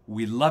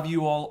 We love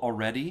you all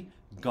already.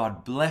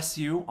 God bless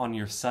you on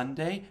your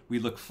Sunday. We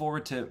look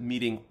forward to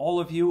meeting all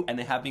of you and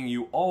having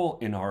you all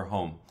in our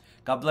home.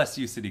 God bless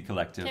you, City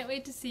Collective. Can't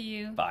wait to see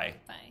you. Bye.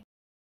 Bye.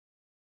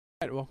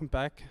 Alright, welcome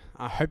back.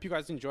 I hope you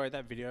guys enjoyed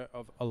that video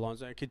of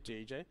Alonzo and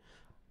Khadija.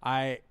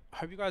 I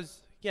hope you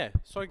guys,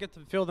 sort of get to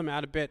feel them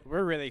out a bit.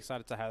 We're really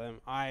excited to have them.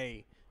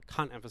 I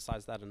can't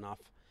emphasize that enough.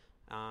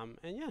 And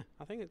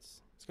I think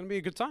it's going to be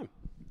a good time.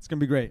 It's going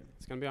to be great.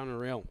 It's going to be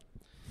unreal.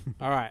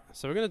 All right,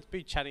 so we're going to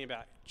be chatting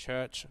about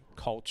church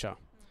culture.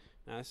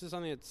 Now, this is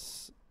something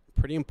that's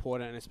pretty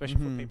important, and especially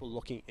for people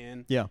looking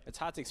in. Yeah. It's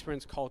hard to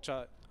experience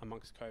culture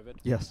amongst COVID,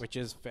 Yes. which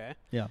is fair.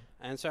 Yeah.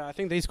 And so I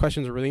think these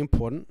questions are really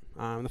important.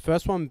 The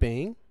first one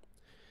being,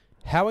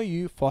 how are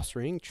you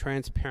fostering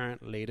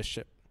transparent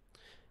leadership?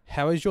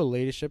 How is your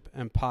leadership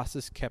and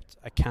pastors kept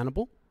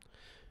accountable?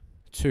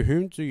 To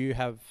whom do you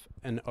have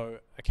an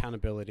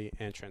accountability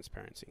and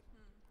transparency?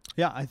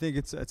 Yeah, I think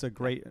it's a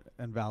great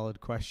and valid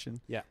question.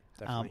 Yeah,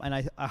 definitely.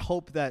 And I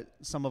hope that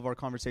some of our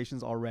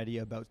conversations already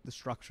about the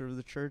structure of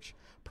the church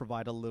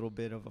provide a little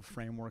bit of a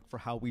framework for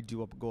how we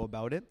do go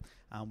about it,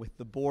 with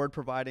the board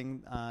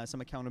providing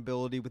some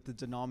accountability, with the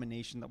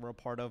denomination that we're a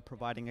part of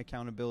providing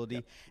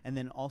accountability, and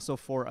then also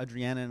for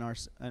Adriana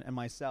and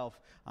myself,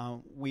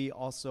 we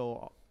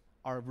also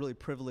are really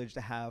privileged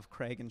to have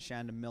Craig and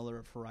Shanda Miller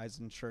of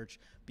Horizon Church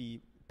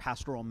be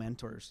pastoral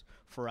mentors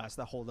for us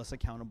that hold us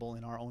accountable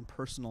in our own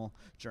personal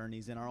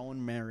journeys, in our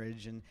own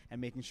marriage, and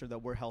making sure that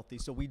we're healthy.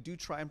 So we do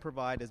try and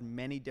provide as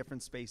many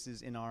different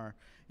spaces in our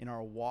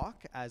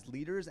walk as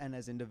leaders and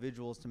as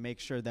individuals to make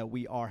sure that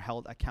we are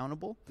held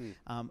accountable.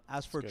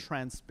 As for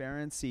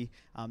transparency,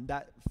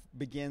 that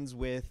begins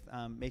with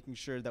making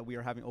sure that we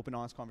are having open,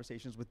 honest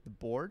conversations with the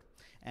board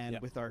and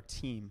with our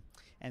team.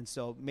 And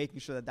so making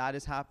sure that that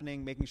is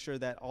happening, making sure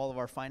that all of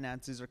our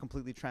finances are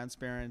completely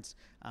transparent.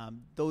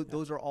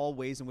 Those are all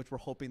ways in which we're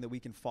hoping that we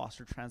can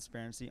foster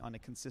transparency on a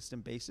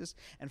consistent basis.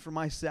 And for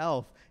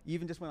myself,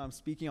 even just when I'm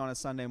speaking on a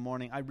Sunday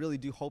morning, I really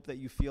do hope that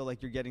you feel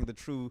like you're getting the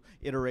true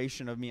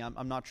iteration of me.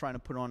 I'm not trying to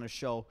put on a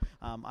show.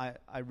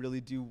 I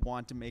really do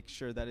want to make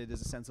sure that it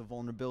is a sense of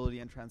vulnerability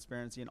and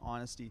transparency and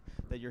honesty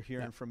that you're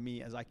hearing from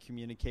me as I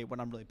communicate what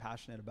I'm really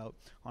passionate about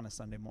on a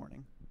Sunday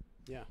morning.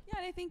 Yeah,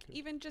 and I think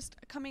even just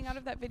coming out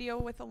of that video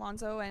with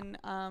Alonzo and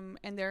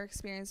their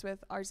experience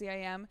with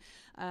RZIM,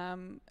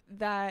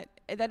 that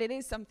it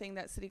is something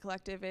that City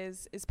Collective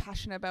is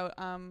passionate about.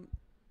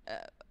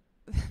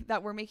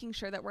 That we're making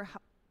sure that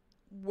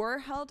we're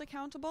held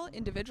accountable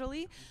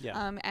individually,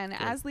 and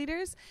as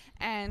leaders,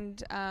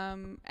 and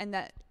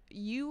that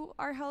you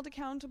are held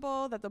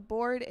accountable, that the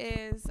board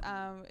is.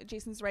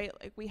 Jason's right,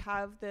 like we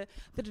have the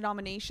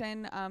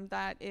denomination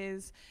that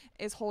is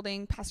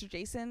holding Pastor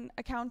Jason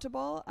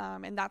accountable,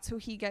 and that's who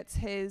he gets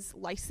his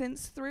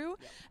license through.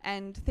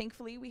 And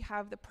thankfully we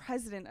have the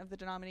president of the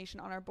denomination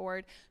on our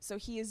board, so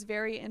he is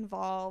very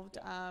involved,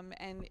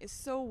 and is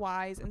so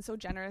wise and so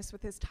generous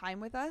with his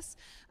time with us.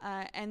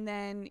 And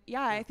then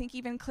I think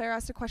even Claire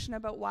asked a question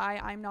about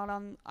why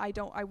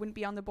I wouldn't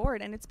be on the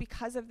board, and it's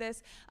because of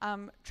this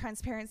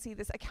transparency,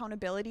 this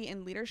accountability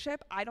in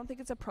leadership. I don't think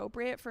it's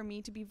appropriate for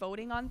me to be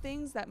voting on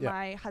things that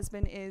my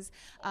husband is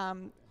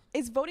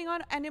voting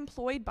on and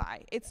employed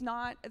by. That's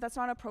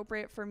not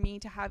appropriate for me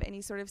to have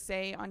any sort of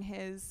say on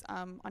his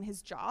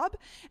job.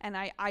 And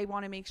I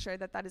want to make sure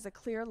that is a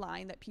clear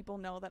line, that people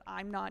know that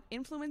I'm not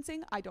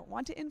influencing. I don't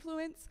want to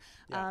influence.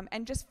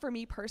 And just for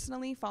me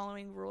personally,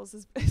 following rules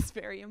is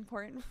very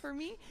important for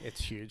me.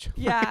 It's huge.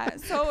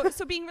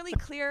 So being really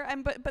clear,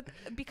 and but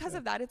because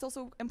of that, it's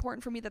also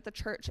important for me that the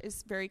church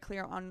is very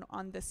clear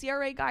on the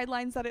CRA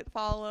guidelines that it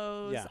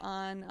follows,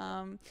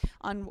 on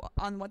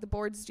what the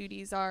board's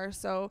duties are.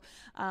 So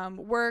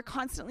we're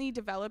constantly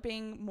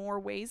developing more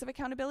ways of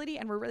accountability,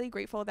 and we're really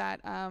grateful that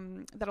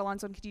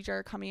Alonzo and Khadija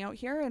are coming out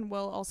here and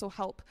will also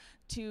help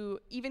to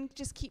even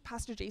just keep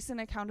Pastor Jason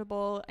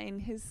accountable in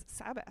his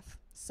Sabbath.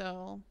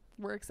 So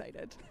we're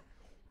excited.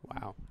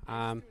 Wow.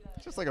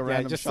 Just like a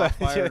random shot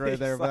fired right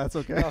there, but that's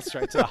okay.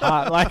 Straight to the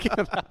heart.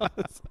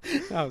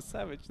 That was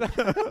savage.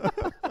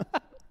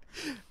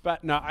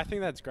 But no, I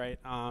think that's great.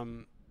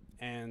 And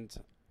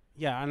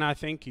I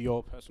think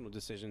your personal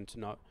decision to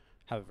not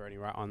have a voting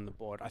right on the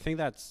board, I think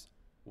that's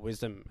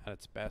wisdom at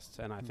its best,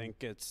 and I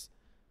think it's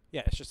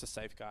just a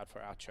safeguard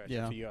for our church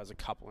and for you as a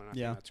couple, and I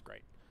think that's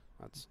great.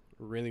 That's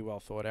really well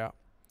thought out.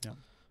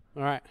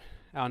 All right,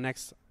 our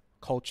next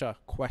culture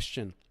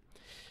question: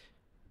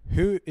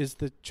 who is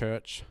the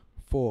church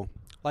for?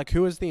 Like,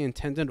 who is the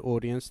intended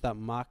audience that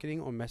marketing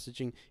or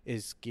messaging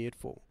is geared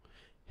for?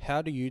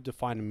 How do you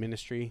define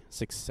ministry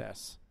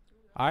success?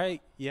 I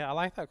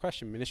like that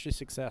question. Ministry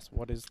success,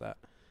 what is that?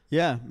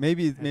 Yeah,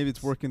 maybe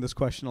it's working this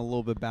question a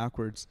little bit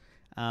backwards.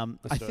 I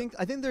think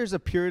there's a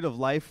period of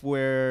life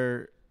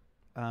where,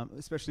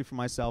 especially for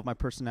myself, my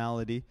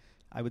personality,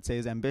 I would say,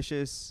 is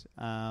ambitious.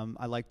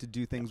 I like to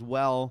do things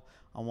well.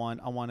 I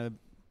want to.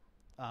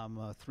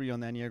 3 on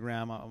the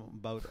Enneagram. I'm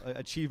about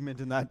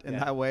achievement in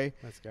that way.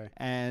 Let's go.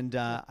 And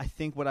I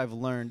think what I've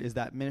learned is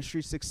that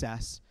ministry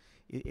success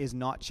is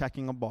not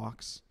checking a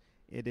box.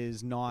 It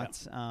is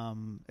not.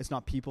 It's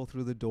not people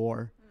through the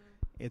door.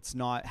 It's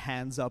not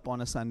hands up on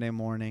a Sunday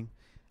morning.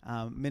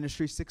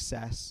 Ministry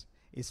success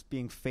is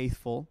being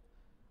faithful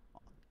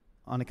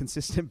on a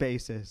consistent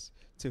basis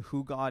to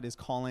who God is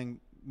calling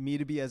me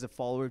to be as a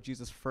follower of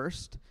Jesus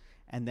first,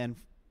 and then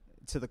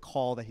to the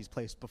call that he's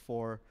placed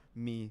before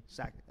me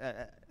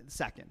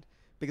second.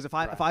 Because if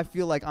I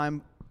feel like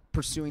I'm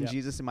pursuing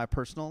Jesus in my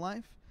personal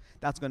life,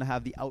 that's going to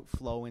have the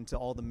outflow into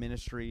all the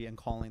ministry and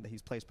calling that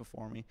he's placed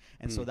before me.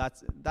 And so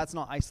that's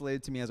not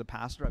isolated to me as a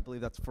pastor. I believe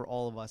that's for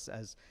all of us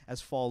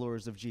as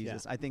followers of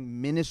Jesus. I think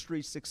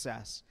ministry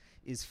success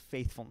is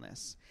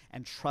faithfulness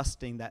and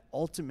trusting that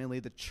ultimately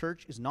the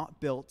church is not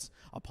built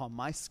upon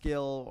my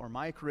skill or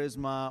my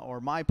charisma or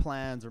my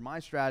plans or my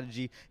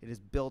strategy. It is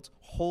built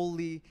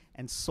wholly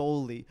and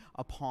solely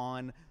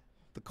upon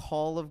the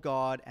call of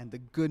God and the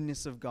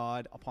goodness of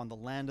God upon the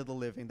land of the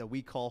living that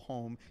we call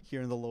home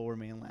here in the Lower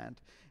Mainland.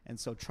 And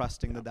so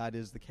trusting that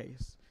is the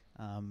case.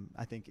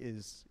 I think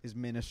is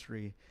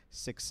ministry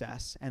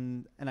success.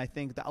 And I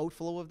think the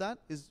outflow of that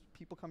is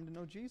people come to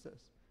know Jesus,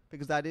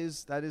 because that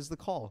is the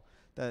call,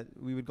 that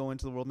we would go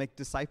into the world, make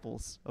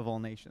disciples of all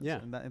nations.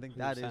 Yeah, and I think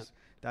 100%.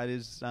 that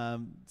is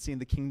seeing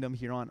the kingdom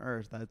here on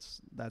earth.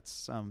 That's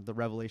the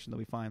revelation that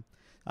we find.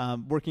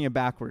 Working it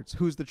backwards.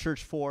 Who's the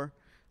church for?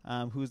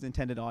 Who's the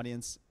intended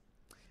audience?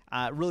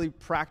 Really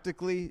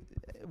practically,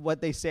 what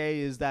they say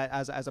is that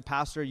as a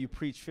pastor, you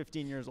preach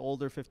 15 years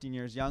older, 15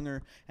 years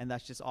younger, and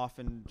that's just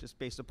often just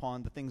based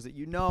upon the things that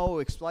you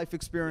know, life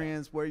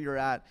experience, where you're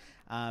at.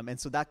 And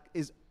so that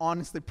is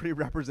honestly pretty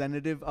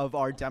representative of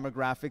our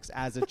demographics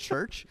as a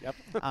church.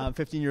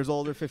 15 years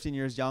older, 15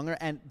 years younger.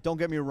 And don't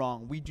get me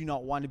wrong, we do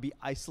not want to be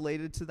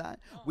isolated to that.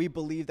 We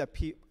believe that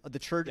the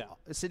church,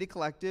 City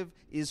Collective,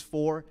 is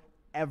for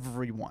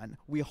everyone.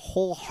 We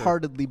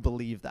wholeheartedly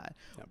believe that.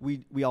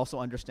 We also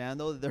understand,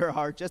 though, that there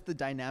are just the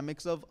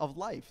dynamics of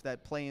life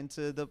that play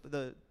into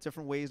the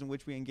different ways in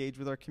which we engage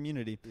with our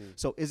community.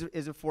 So is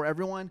it for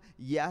everyone?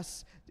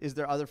 Yes. Is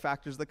there other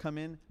factors that come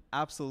in?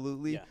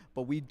 Absolutely.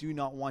 But we do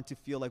not want to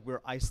feel like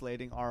we're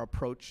isolating our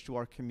approach to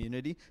our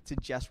community to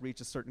just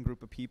reach a certain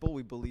group of people.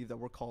 We believe that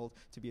we're called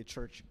to be a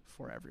church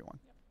for everyone.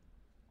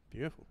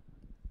 Beautiful.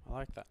 I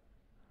like that.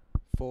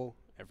 For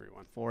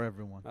everyone. For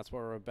everyone. That's what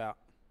we're about.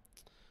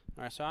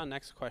 All right, so our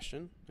next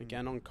question,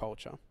 again on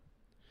culture.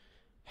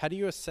 How do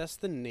you assess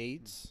the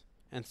needs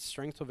and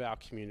strengths of our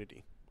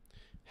community?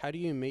 How do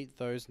you meet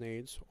those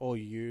needs or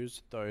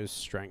use those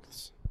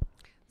strengths?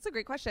 That's a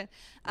great question.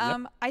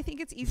 I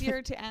think it's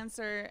easier to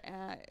answer,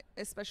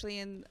 especially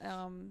in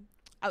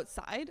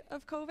outside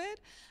of COVID.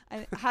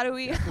 How do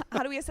we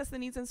assess the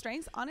needs and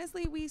strengths?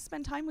 Honestly, we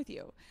spend time with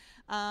you.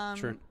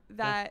 True.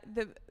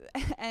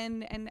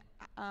 And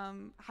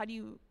how do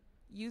you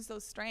use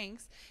those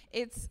strengths?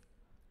 It's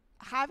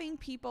having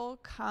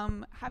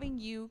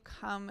you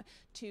come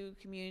to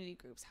community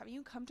groups, having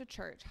you come to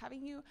church,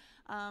 having you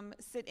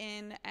sit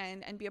in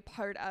and be a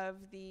part of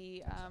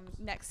the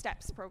Next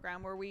Steps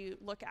program, where we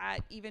look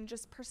at even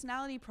just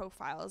personality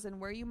profiles and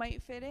where you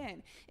might fit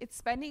in. It's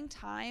spending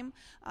time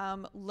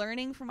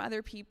learning from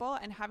other people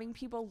and having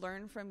people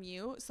learn from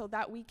you, so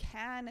that we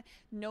can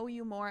know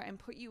you more and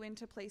put you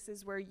into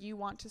places where you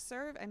want to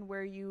serve and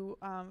where you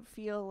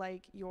feel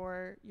like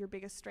your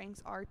biggest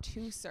strengths are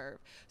to serve.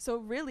 So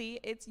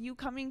really, it's you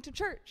coming to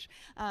church,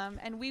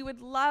 and we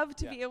would love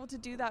to be able to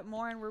do that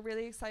more, and we're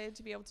really excited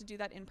to be able to do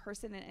that in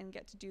person and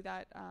get to do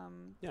that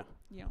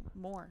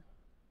more.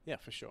 Yeah,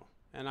 for sure.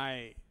 And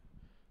I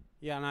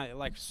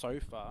like, so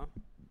far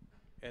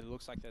it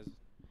looks like there's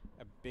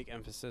a big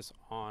emphasis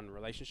on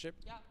relationship,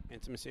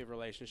 intimacy of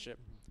relationship,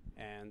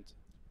 and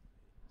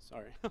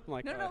sorry, I'm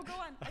like, no, go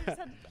on. I just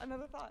had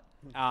another thought.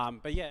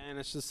 But yeah, and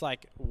it's just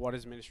like, what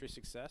is ministry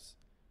success?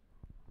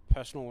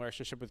 Personal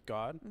relationship with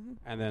God,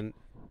 and then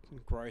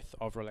growth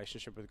of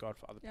relationship with God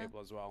for other people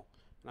as well.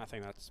 And I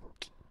think that's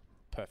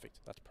perfect.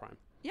 That's prime.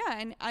 Yeah,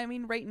 and I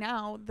mean, right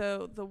now,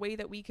 the way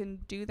that we can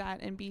do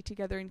that and be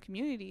together in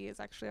community is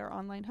actually our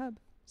online hub.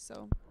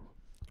 So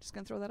just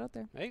gonna throw that out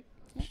there. Hey,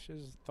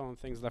 she's throwing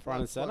things left, right,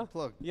 and center.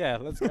 Plug. Yeah,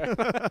 let's go.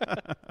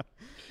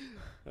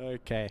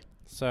 Okay,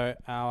 so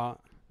our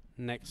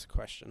next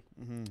question.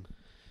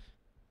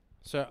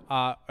 So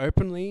are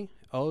openly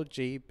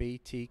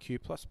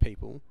LGBTQ plus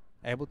people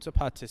able to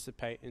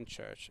participate in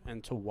church,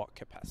 and to what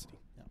capacity?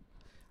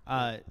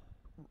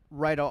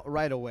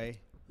 Right away,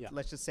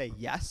 let's just say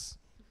yes.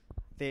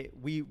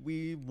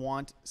 We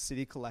want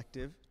City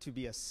Collective to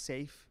be a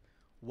safe,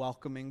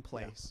 welcoming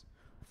place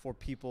for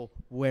people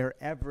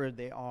wherever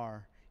they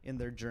are in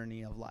their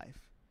journey of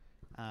life.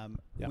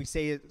 We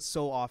say it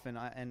so often,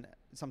 and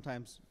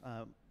sometimes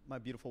my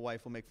beautiful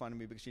wife will make fun of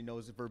me because she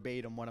knows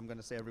verbatim what I'm going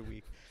to say every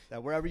week.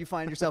 That wherever you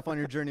find yourself on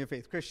your journey of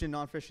faith, Christian,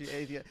 non-Christian,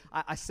 atheist,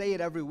 I say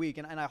it every week,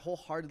 and I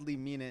wholeheartedly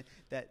mean it,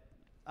 that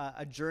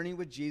a journey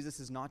with Jesus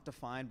is not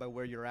defined by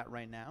where you're at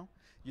right now.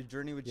 Your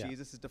journey with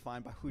Jesus is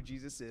defined by who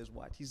Jesus is,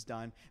 what he's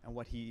done, and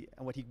what he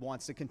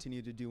wants to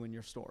continue to do in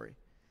your story.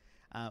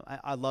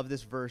 I love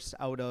this verse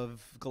out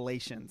of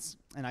Galatians,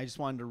 and I just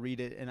wanted to read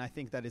it, and I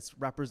think that it's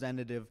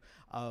representative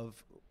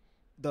of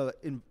the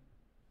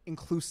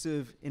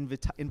inclusive,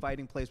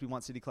 inviting place we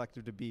want City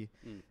Collective to be.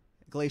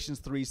 Galatians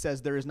 3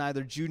 says, there is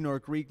neither Jew nor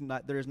Greek,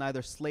 there is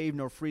neither slave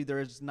nor free, there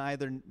is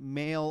neither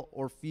male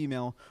or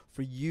female,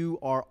 for you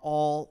are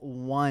all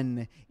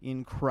one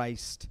in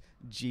Christ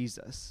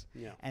Jesus.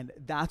 And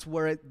that's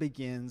where it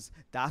begins.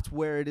 That's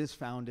where it is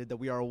founded, that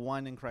we are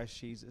one in Christ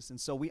Jesus. And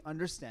so we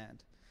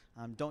understand.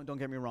 Don't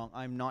get me wrong.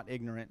 I'm not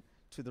ignorant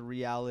to the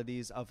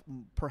realities of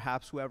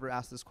perhaps whoever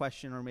asked this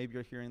question, or maybe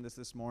you're hearing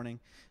this morning,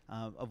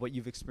 of what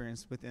you've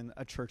experienced within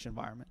a church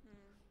environment.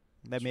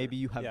 That maybe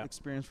you have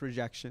experienced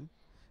rejection.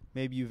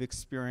 Maybe you've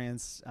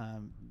experienced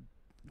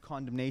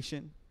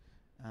condemnation,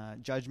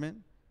 judgment.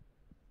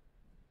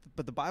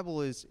 But the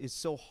Bible is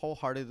so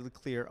wholeheartedly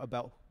clear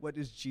about what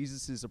is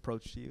Jesus'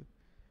 approach to you.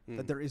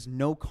 That there is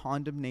no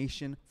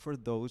condemnation for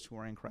those who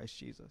are in Christ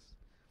Jesus.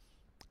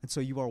 And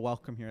so you are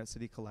welcome here at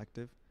City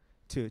Collective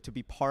to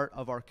be part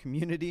of our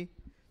community,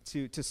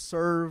 to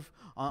serve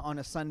on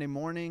a Sunday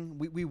morning.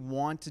 We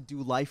want to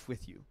do life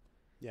with you.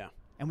 Yeah.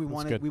 And we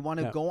want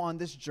to go on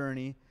this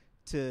journey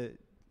to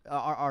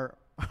our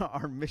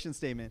mission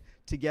statement,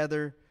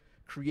 together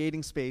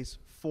creating space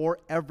for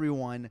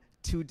everyone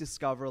to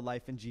discover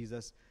life in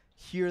Jesus.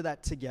 Hear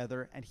that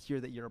together and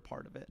hear that you're a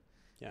part of it.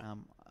 Yeah.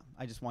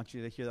 I just want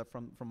you to hear that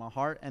from my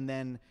heart. And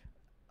then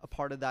a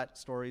part of that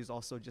story is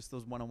also just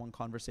those one-on-one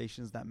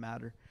conversations that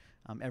matter.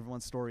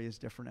 Everyone's story is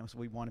different, and so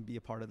we want to be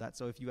a part of that.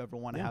 So if you ever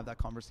want to have that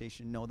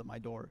conversation, know that my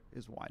door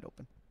is wide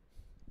open.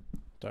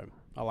 Dope.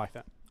 I like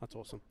that. That's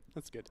awesome.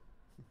 That's good.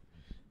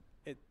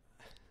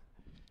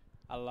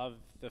 I love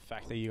the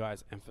fact that you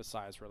guys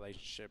emphasize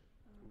relationship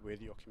with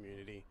your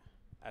community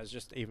as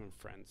just even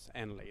friends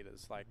and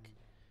leaders.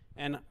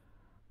 And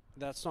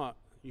that's not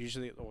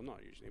usually, or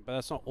not usually, but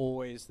that's not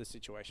always the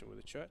situation with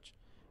the church.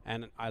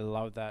 And I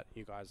love that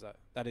you guys,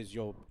 that is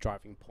your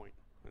driving point.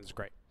 It's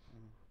great.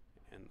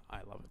 And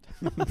I love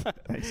it.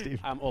 Thanks, Steve.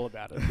 I'm all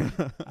about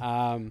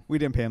it. We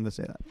didn't pay him to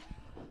say that.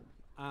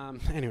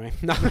 Anyway,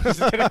 no,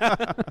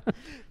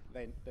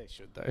 they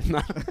should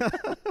though.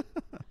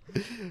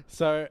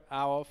 So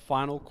our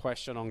final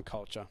question on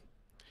culture.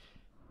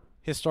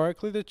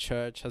 Historically, the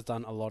church has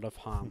done a lot of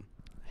harm.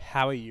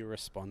 How are you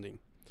responding?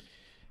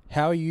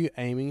 How are you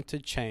aiming to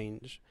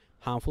change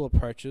harmful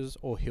approaches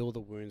or heal the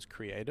wounds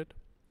created?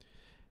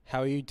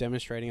 How are you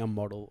demonstrating a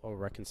model of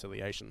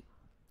reconciliation?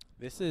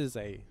 This is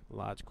a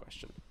large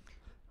question.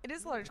 It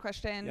is a large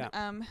question. Yeah.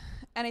 And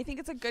I think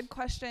it's a good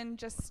question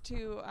just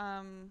to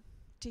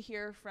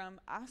hear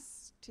from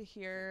us, to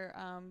hear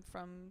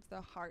from the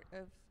heart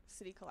of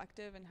City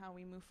Collective and how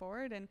we move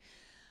forward. And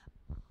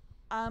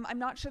I'm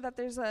not sure that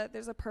there's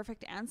a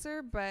perfect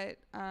answer, but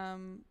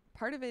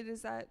part of it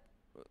is that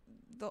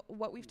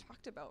what we've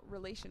talked about,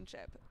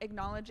 relationship,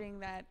 acknowledging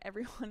that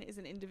everyone is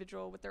an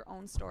individual with their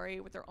own story,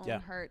 with their own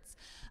hurts,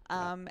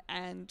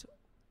 and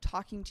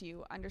talking to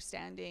you,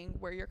 understanding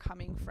where you're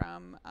coming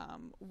from,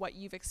 what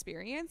you've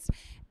experienced,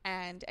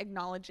 and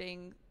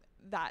acknowledging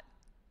that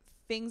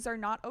things are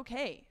not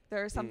okay.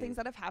 There are some things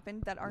that have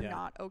happened that are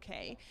not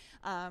okay.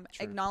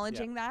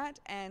 Acknowledging that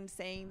and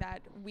saying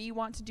that we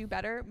want to do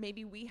better.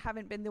 Maybe we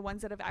haven't been the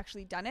ones that have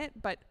actually done it,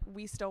 but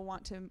we still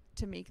want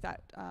to make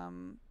that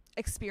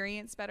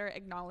experience better,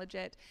 acknowledge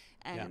it,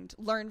 and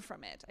learn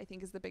from it, I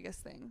think is the biggest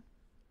thing.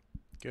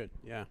 Good.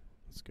 Yeah,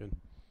 that's good.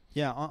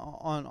 Yeah,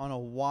 on a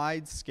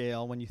wide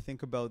scale, when you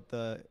think about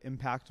the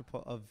impact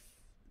of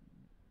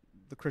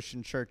the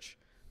Christian church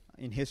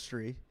in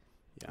history,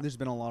 there's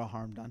been a lot of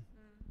harm done.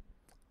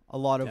 A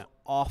lot of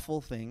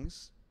awful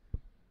things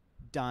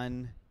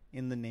done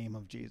in the name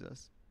of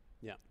Jesus.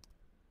 Yeah.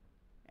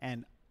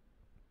 And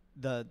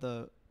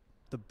the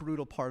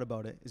brutal part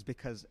about it is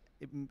because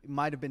it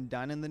might have been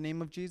done in the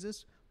name of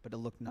Jesus, but it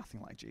looked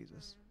nothing like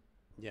Jesus.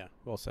 Yeah,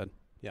 well said.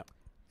 Yeah.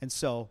 And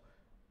so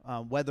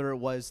whether it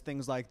was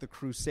things like the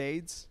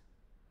Crusades,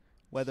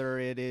 whether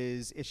it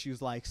is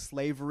issues like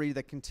slavery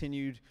that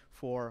continued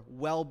for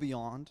well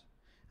beyond,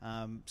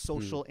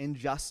 social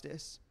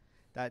injustice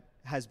that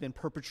has been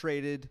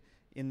perpetrated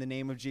in the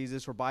name of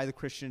Jesus or by the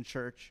Christian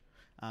church,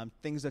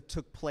 things that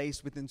took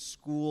place within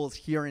schools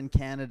here in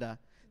Canada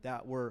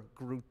that were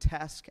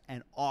grotesque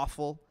and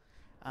awful.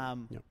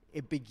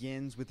 It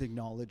begins with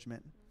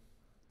acknowledgement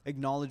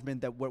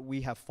that what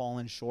we have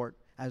fallen short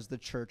as the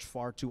church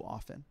far too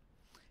often.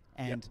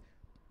 And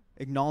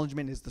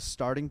acknowledgement is the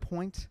starting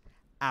point.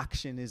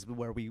 Action is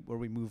where we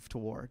move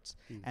towards.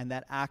 And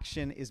that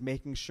action is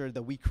making sure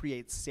that we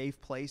create safe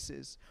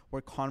places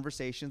where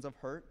conversations of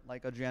hurt,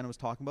 like Adriana was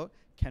talking about,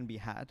 can be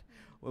had.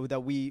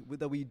 That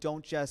we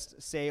don't just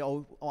say,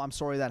 oh, I'm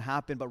sorry that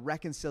happened, but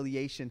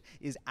reconciliation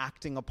is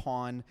acting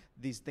upon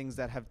these things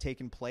that have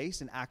taken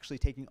place and actually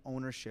taking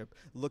ownership,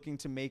 looking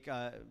to make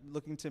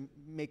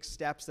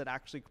steps that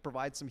actually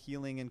provide some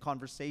healing and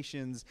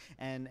conversations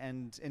and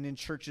in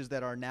churches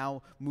that are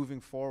now moving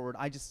forward.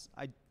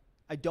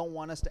 I don't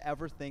want us to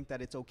ever think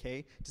that it's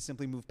okay to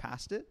simply move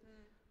past it,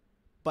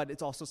 but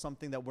it's also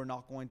something that we're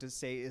not going to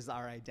say is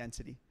our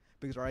identity,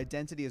 because our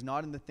identity is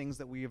not in the things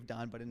that we have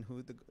done, but in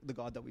who the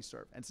God that we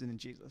serve, and it's in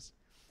Jesus.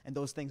 And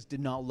those things did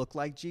not look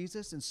like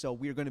Jesus, and so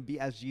we are going to be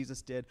as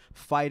Jesus did,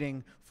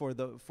 fighting for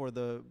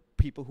the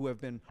people who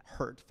have been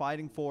hurt,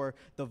 fighting for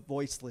the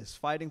voiceless,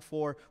 fighting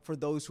for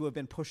those who have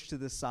been pushed to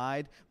the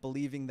side,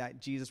 believing that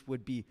Jesus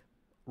would be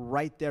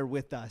right there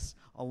with us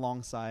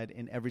alongside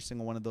in every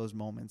single one of those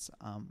moments.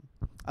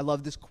 I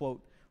love this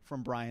quote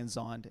from Brian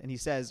Zond, and he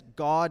says,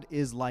 God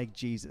is like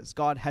Jesus.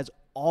 God has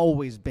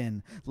always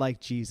been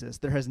like Jesus.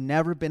 There has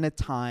never been a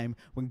time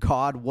when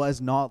God was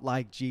not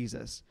like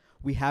Jesus.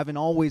 We haven't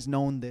always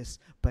known this,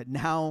 but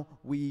now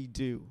we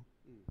do.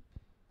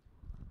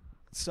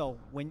 So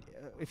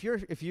if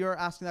you're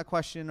asking that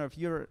question, or if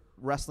you're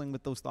wrestling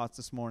with those thoughts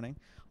this morning,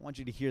 I want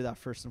you to hear that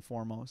first and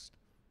foremost.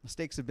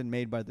 Mistakes have been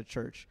made by the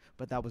church,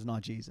 but that was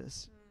not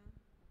Jesus.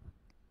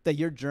 That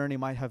your journey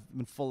might have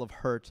been full of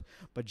hurt,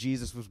 but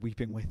Jesus was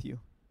weeping with you.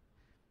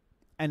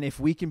 And if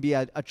we can be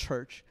a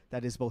church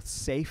that is both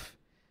safe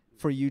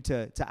for you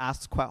to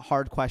ask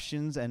hard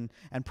questions and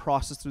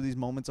process through these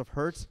moments of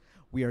hurt,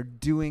 we are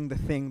doing the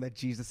thing that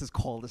Jesus has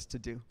called us to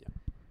do. Yeah.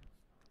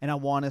 And I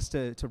want us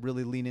to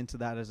really lean into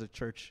that as a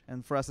church.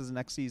 And for us as the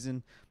next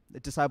season, the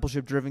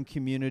discipleship-driven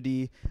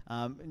community,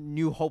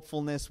 new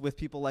hopefulness with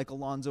people like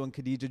Alonzo and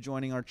Khadija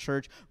joining our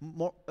church,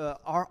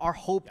 our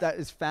hope that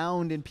is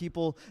found in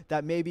people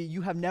that maybe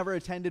you have never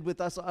attended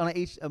with us on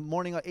a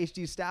morning at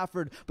HD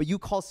Stafford, but you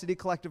call City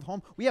Collective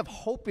home. We have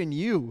hope in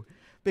you,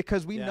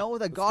 because we know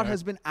that God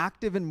has been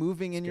active and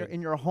moving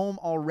in your home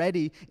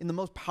already in the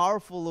most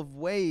powerful of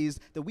ways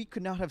that we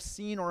could not have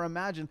seen or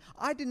imagined.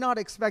 I did not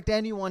expect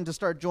anyone to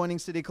start joining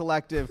City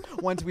Collective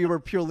once we were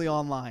purely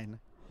online.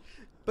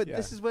 But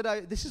this is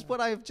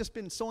what I've just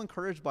been so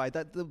encouraged by,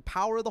 that the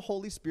power of the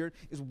Holy Spirit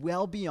is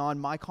well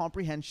beyond my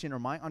comprehension or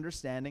my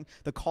understanding.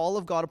 The call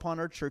of God upon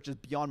our church is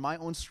beyond my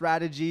own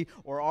strategy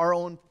or our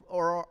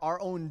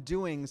own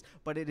doings,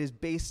 but it is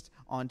based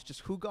on just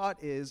who God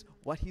is,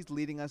 what he's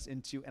leading us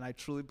into, and I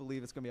truly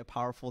believe it's going to be a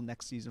powerful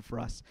next season for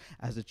us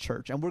as a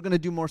church. And we're going to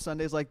do more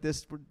Sundays like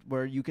this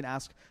where you can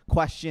ask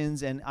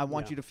questions, and I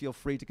want you to feel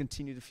free to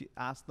continue to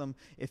ask them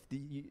if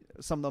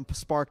some of them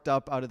sparked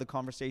up out of the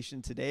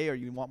conversation today, or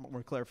you want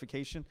more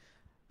clarification.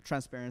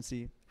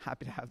 Transparency,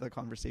 happy to have that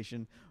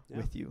conversation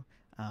with you.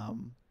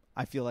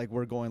 I feel like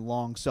we're going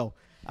long, so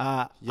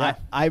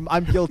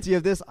I'm guilty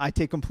of this. I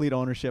take complete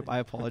ownership. I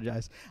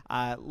apologize.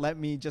 Let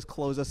me just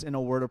close us in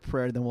a word of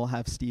prayer, then we'll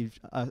have Steve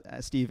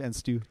and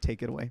Stu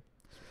take it away.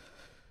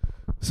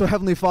 So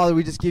Heavenly Father,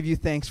 we just give you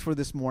thanks for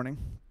this morning,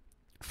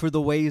 for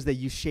the ways that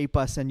you shape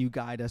us and you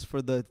guide us,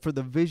 for the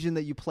vision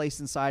that you place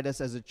inside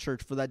us as a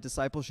church, for that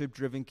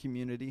discipleship-driven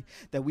community,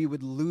 that we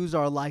would lose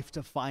our life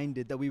to find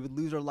it, that we would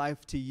lose our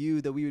life to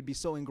you, that we would be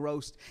so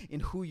engrossed in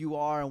who you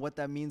are and what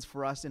that means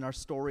for us in our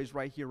stories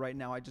right here, right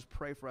now. I just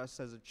pray for us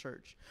as a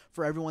church,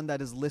 for everyone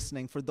that is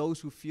listening, for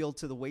those who feel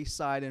to the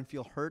wayside and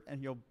feel hurt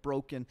and feel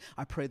broken.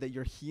 I pray that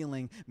your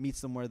healing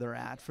meets them where they're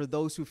at. For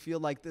those who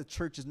feel like the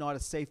church is not a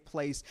safe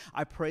place,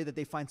 I pray that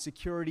they find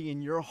security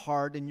in your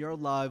heart and your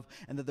love,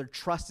 and that their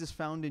trust is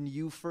found in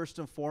you first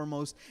and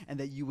foremost, and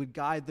that you would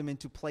guide them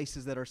into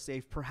places that are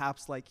safe,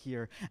 perhaps like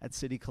here at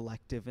City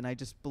Collective. And I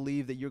just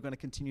believe that you're going to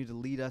continue to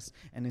lead us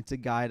and to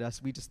guide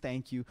us. We just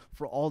thank you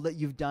for all that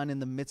you've done in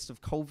the midst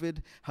of COVID,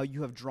 how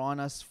you have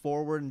drawn us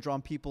forward and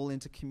drawn people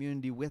into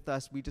community with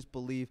us. We just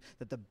believe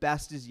that the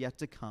best is yet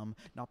to come,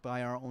 not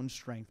by our own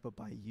strength, but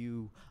by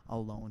you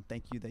alone.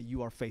 Thank you that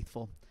you are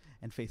faithful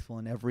and faithful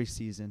in every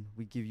season.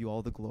 We give you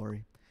all the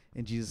glory.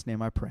 In Jesus'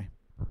 name I pray.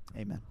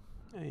 Amen.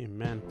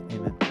 Amen.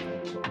 Amen.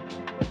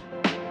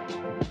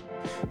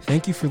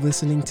 Thank you for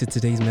listening to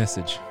today's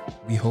message.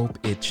 We hope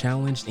it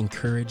challenged,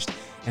 encouraged,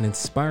 and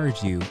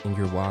inspired you in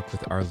your walk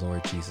with our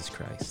Lord Jesus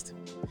Christ.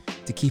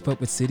 To keep up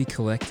with City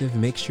Collective,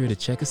 make sure to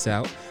check us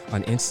out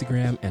on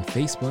Instagram and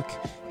Facebook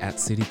at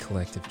City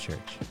Collective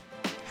Church.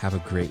 Have a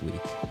great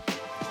week.